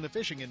products in the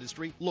fishing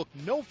industry, look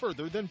no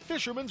further than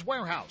Fisherman's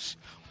Warehouse.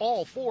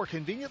 All 4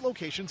 convenient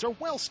locations are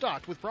well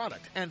stocked with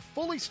product and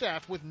fully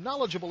staffed with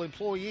knowledgeable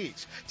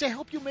employees to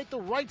help you make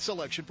the right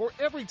selection for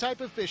every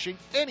type of fishing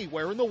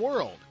anywhere in the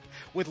world.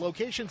 With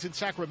locations in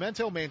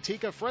Sacramento,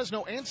 Manteca,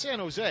 Fresno, and San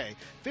Jose,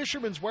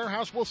 Fisherman's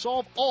Warehouse will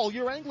solve all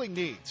your angling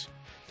needs.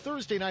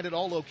 Thursday night at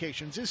all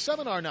locations is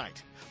seminar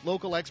night.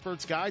 Local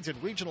experts, guides,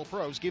 and regional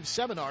pros give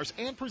seminars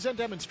and present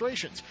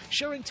demonstrations,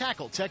 sharing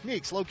tackle,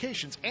 techniques,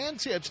 locations, and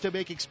tips to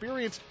make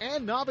experienced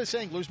and novice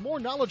anglers more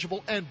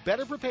knowledgeable and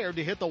better prepared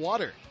to hit the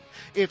water.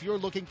 If you're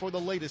looking for the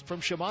latest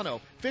from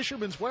Shimano,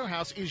 Fisherman's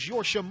Warehouse is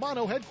your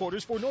Shimano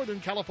headquarters for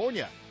Northern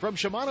California. From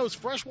Shimano's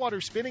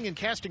freshwater spinning and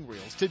casting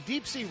reels to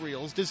deep-sea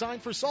reels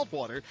designed for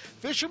saltwater,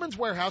 Fisherman's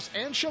Warehouse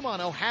and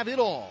Shimano have it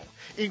all,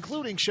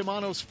 including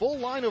Shimano's full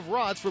line of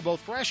rods for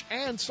both fresh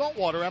and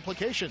saltwater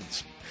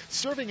applications.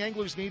 Serving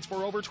anglers' needs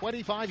for over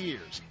 25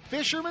 years,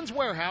 Fisherman's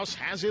Warehouse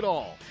has it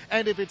all.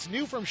 And if it's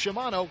new from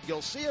Shimano,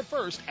 you'll see it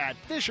first at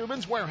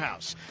Fisherman's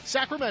Warehouse,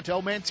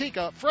 Sacramento,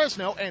 Manteca,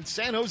 Fresno, and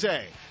San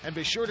Jose. And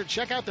be sure to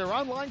check out their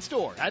online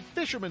store at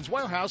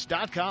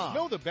fishermanswarehouse.com.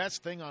 Know the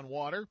best thing on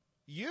water?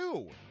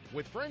 You.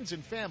 With friends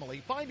and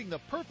family, finding the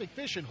perfect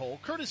fishing hole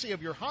courtesy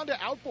of your Honda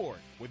Outboard.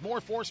 With more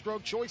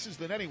four-stroke choices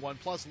than anyone,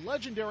 plus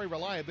legendary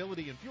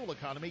reliability and fuel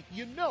economy,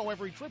 you know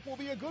every trip will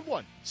be a good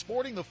one.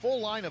 Sporting the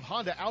full line of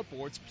Honda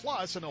Outboards,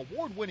 plus an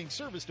award-winning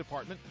service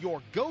department,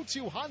 your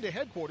go-to Honda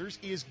headquarters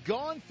is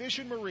Gone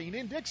Fishin' Marine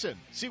in Dixon.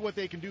 See what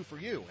they can do for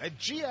you at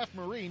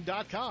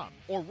gfmarine.com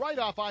or right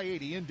off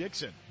I-80 in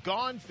Dixon.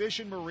 Gone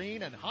Fishin'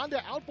 Marine and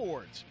Honda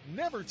Outboards.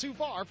 Never too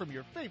far from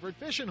your favorite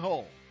fishing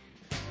hole.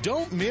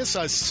 Don't miss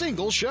a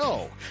single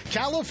show.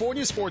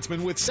 California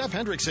Sportsman with Seth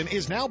Hendrickson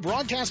is now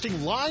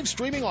broadcasting live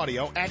streaming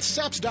audio at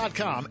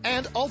seps.com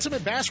and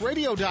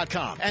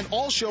ultimatebassradio.com, and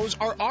all shows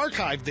are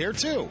archived there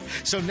too.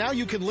 So now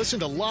you can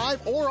listen to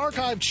live or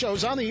archived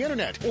shows on the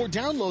internet or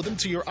download them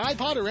to your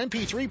iPod or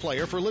MP3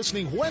 player for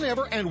listening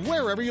whenever and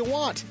wherever you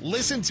want.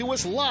 Listen to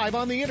us live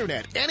on the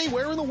internet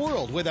anywhere in the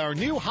world with our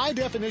new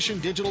high-definition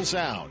digital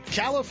sound.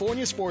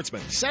 California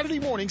Sportsman, Saturday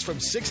mornings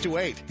from 6 to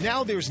 8.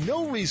 Now there's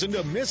no reason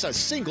to miss a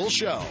single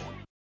show.